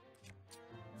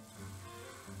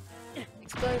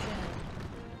 Explosion!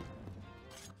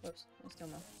 Whoops, there's still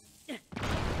more.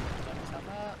 Got myself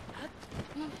up.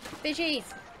 Fishies!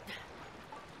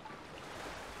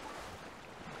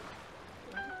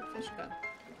 Where did the fish go?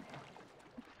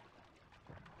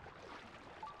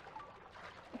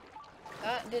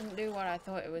 didn't do what I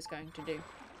thought it was going to do.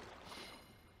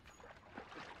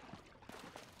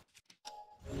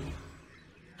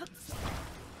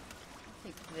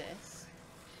 Take this.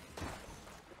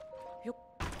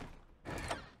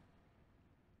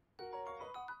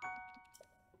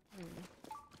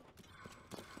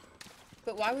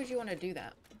 But why would you want to do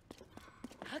that?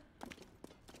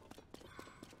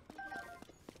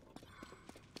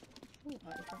 Ooh,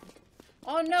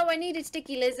 oh no, I need a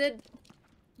sticky lizard!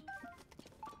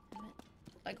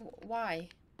 Like, why?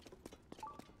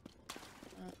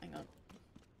 Hang on.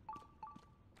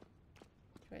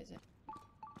 Where is it?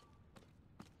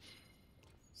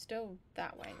 Still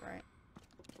that way, right?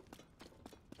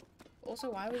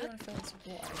 Also, why would you want to fill this with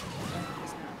water?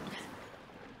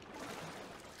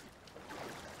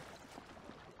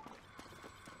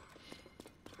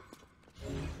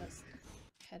 Let's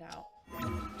head out.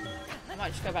 I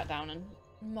might just go back down and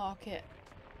mark it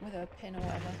with a pin or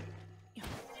whatever.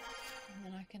 And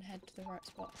then I can head to the right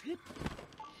spot.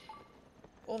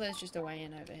 Or there's just a way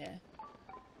in over here.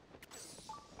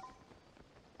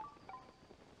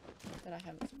 But I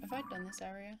haven't. Have I done this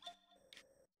area?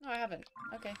 No, I haven't.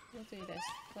 Okay, we'll do this.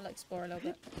 We'll explore a little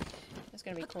bit. There's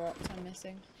gonna be Koroks I'm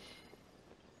missing.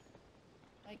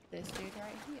 Like this dude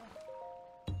right here.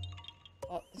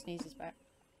 Oh, the sneeze is back.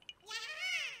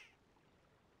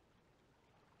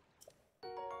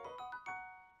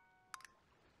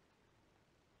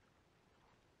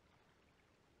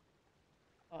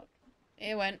 Oh,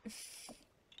 it went.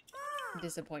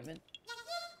 Disappointment.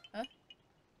 Huh?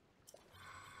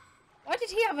 Why did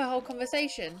he have a whole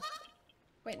conversation?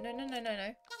 Wait, no.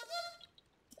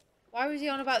 Why was he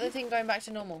on about the thing going back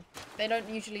to normal? They don't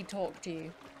usually talk to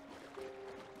you.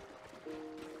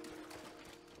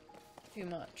 Too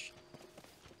much.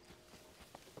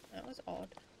 That was odd.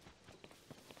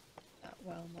 That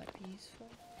well might be useful.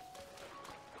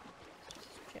 Let's just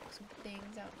check some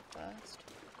things out first.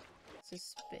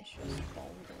 Suspicious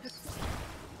boulders.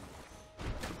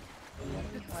 What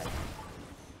do we hide?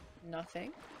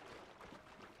 Nothing.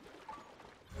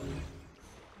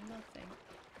 Nothing.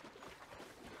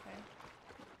 Okay.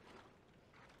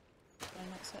 Can I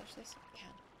not search this? I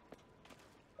can.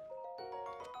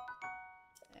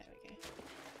 There we go.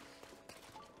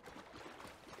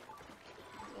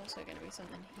 There's also going to be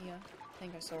something here. I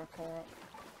think I saw a Korok.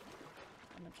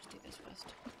 I'm going to just do this first.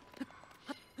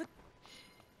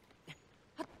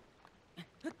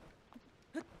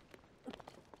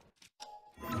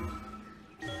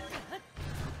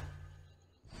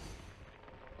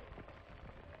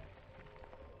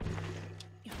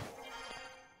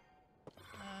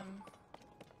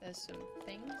 There's some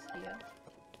things here.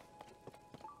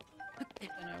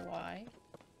 Don't know why.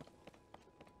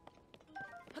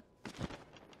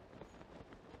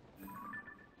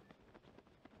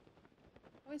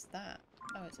 What is that?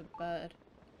 Oh, it's a bird.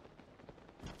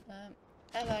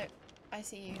 Hello. I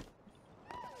see you.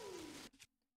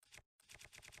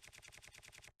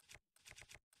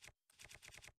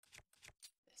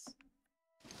 This.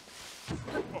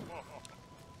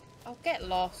 Oh, get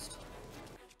lost.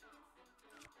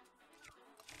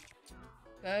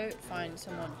 Go find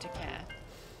someone to care.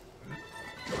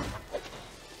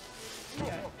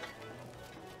 Go.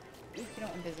 You know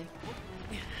what, I'm busy.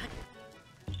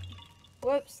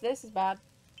 Whoops, this is bad.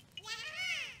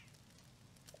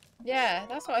 Yeah,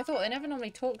 that's what I thought. They never normally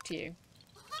talk to you.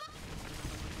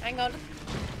 Hang on.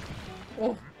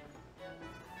 Oh.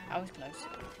 I was close.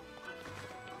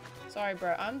 Sorry,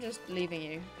 bro. I'm just leaving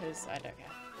you because I don't care.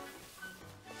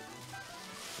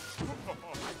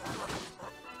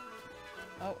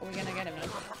 Oh, are we gonna get him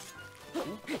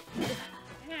now?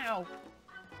 Ow!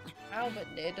 Ow, but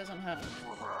it doesn't hurt.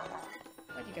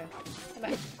 Where'd you go? Come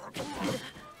back.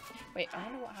 Wait, I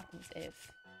wonder what happens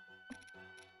if...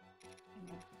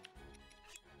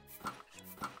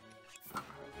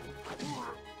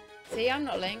 See, I'm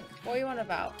not Link. What are you on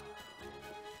about?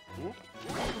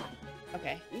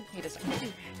 Okay, he doesn't.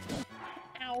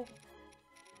 Ow!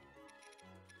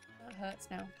 That hurts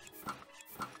now.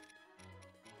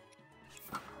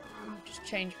 Just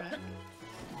change back.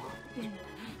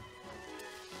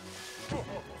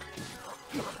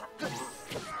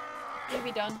 You'll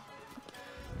be done.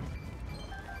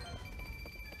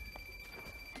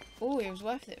 Oh, it was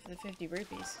worth it for the 50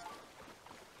 rupees.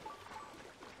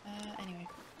 Anyway.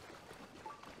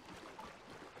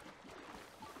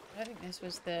 I don't think this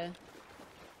was the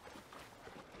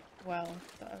well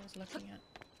that I was looking at.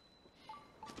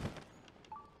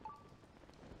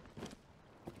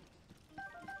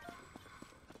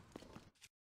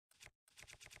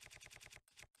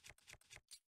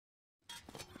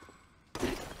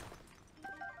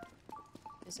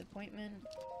 Disappointment.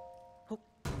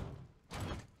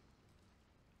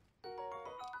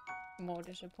 More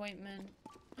disappointment.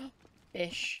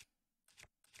 Bish.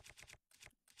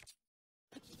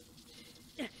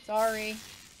 Sorry.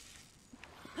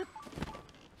 Well,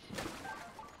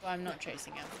 I'm not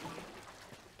chasing after you.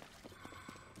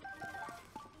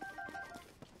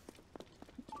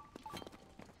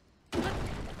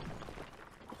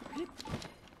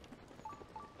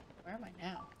 Where am I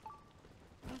now?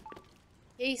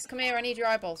 Geese, come here, I need your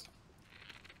eyeballs.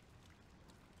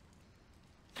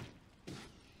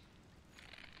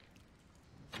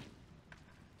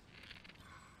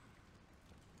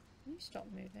 Can you stop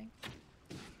moving?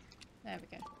 There we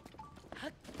go.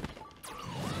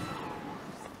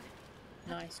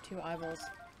 Nice, 2 eyeballs.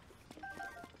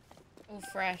 All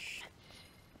fresh.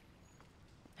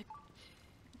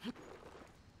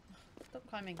 Stop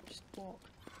climbing, just walk.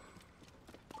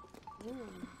 Ooh.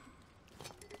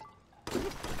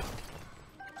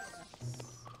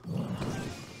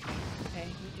 Okay,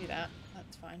 you do that.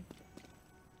 That's fine.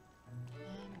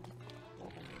 All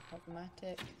gonna be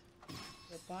problematic.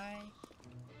 Goodbye.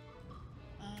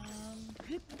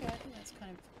 Okay, I think that's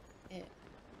kind of it.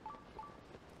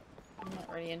 I'm not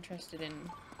really interested in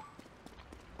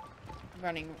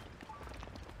running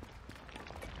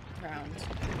around.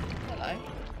 Hello.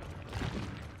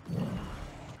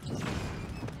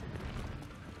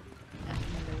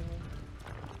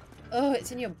 Oh,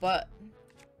 it's in your butt.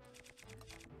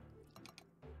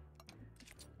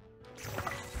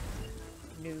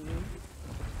 No. You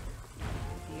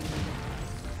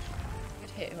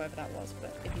could hit whoever that was,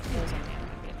 but if he falls on me, I'm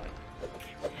gonna be annoyed.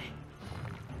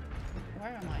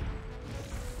 Where am I?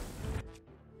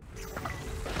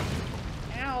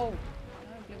 Ow!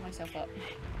 I blew myself up.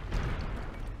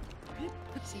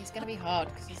 See, it's gonna be hard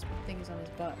because his thing is on his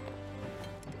butt.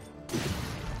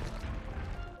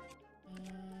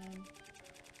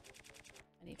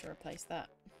 I need to replace that.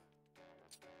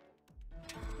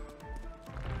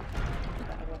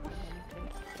 Better weapon than anything.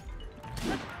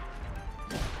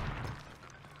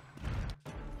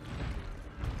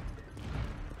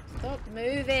 Stop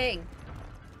moving!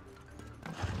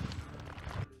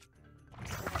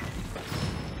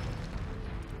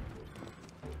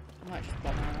 I might just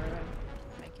bomb arrow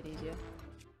and make it easier.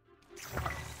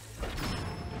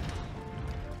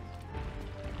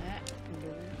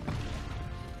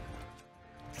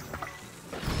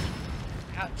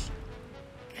 Ouch.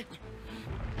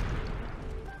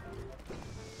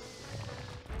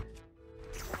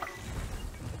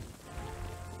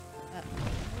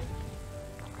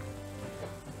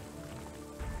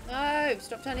 No!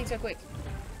 Stop turning so quick.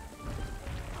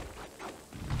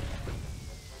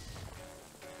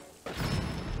 There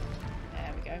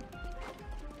we go.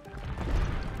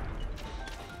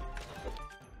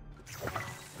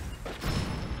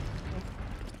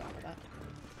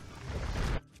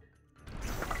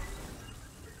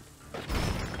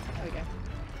 There we go.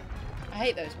 I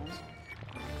hate those ones.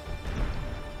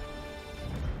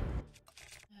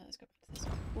 Let's go back to this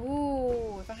one.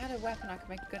 Ooh, if I had a weapon, I could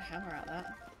make a good hammer out of that.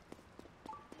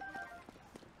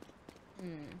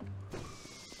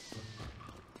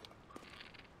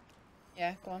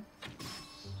 Yeah, go on.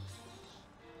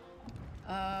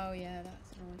 Oh, yeah,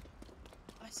 that's annoying.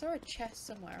 I saw a chest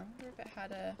somewhere. I wonder if it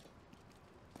had a...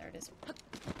 There it is.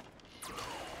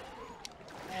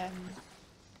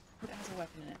 It has a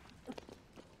weapon in it.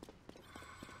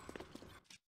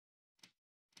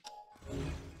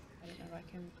 I don't know if I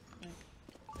can...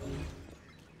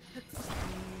 Like,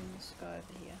 let's go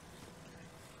over here.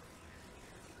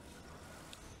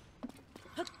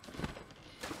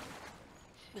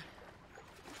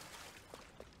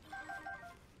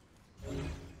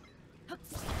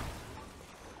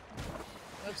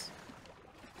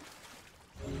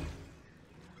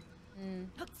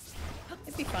 Whoops.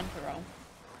 It'd be fun to roll.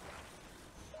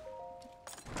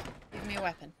 Give me a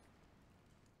weapon.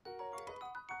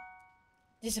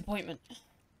 Disappointment.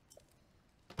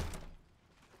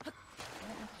 I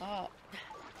want a heart.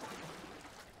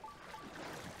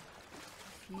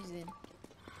 Confusing.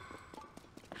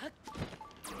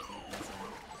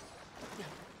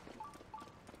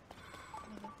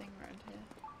 Another thing around here.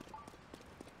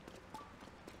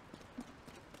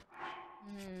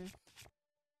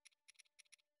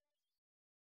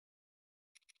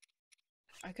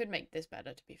 I could make this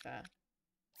better, to be fair.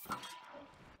 A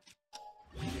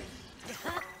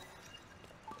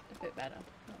bit better,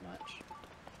 not much.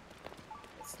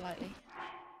 But slightly.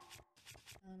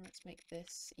 Let's make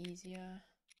this easier.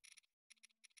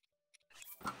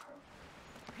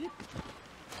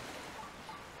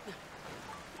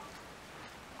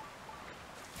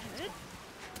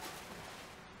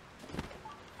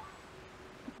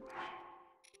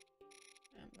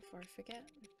 And before I forget,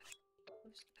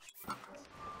 oops.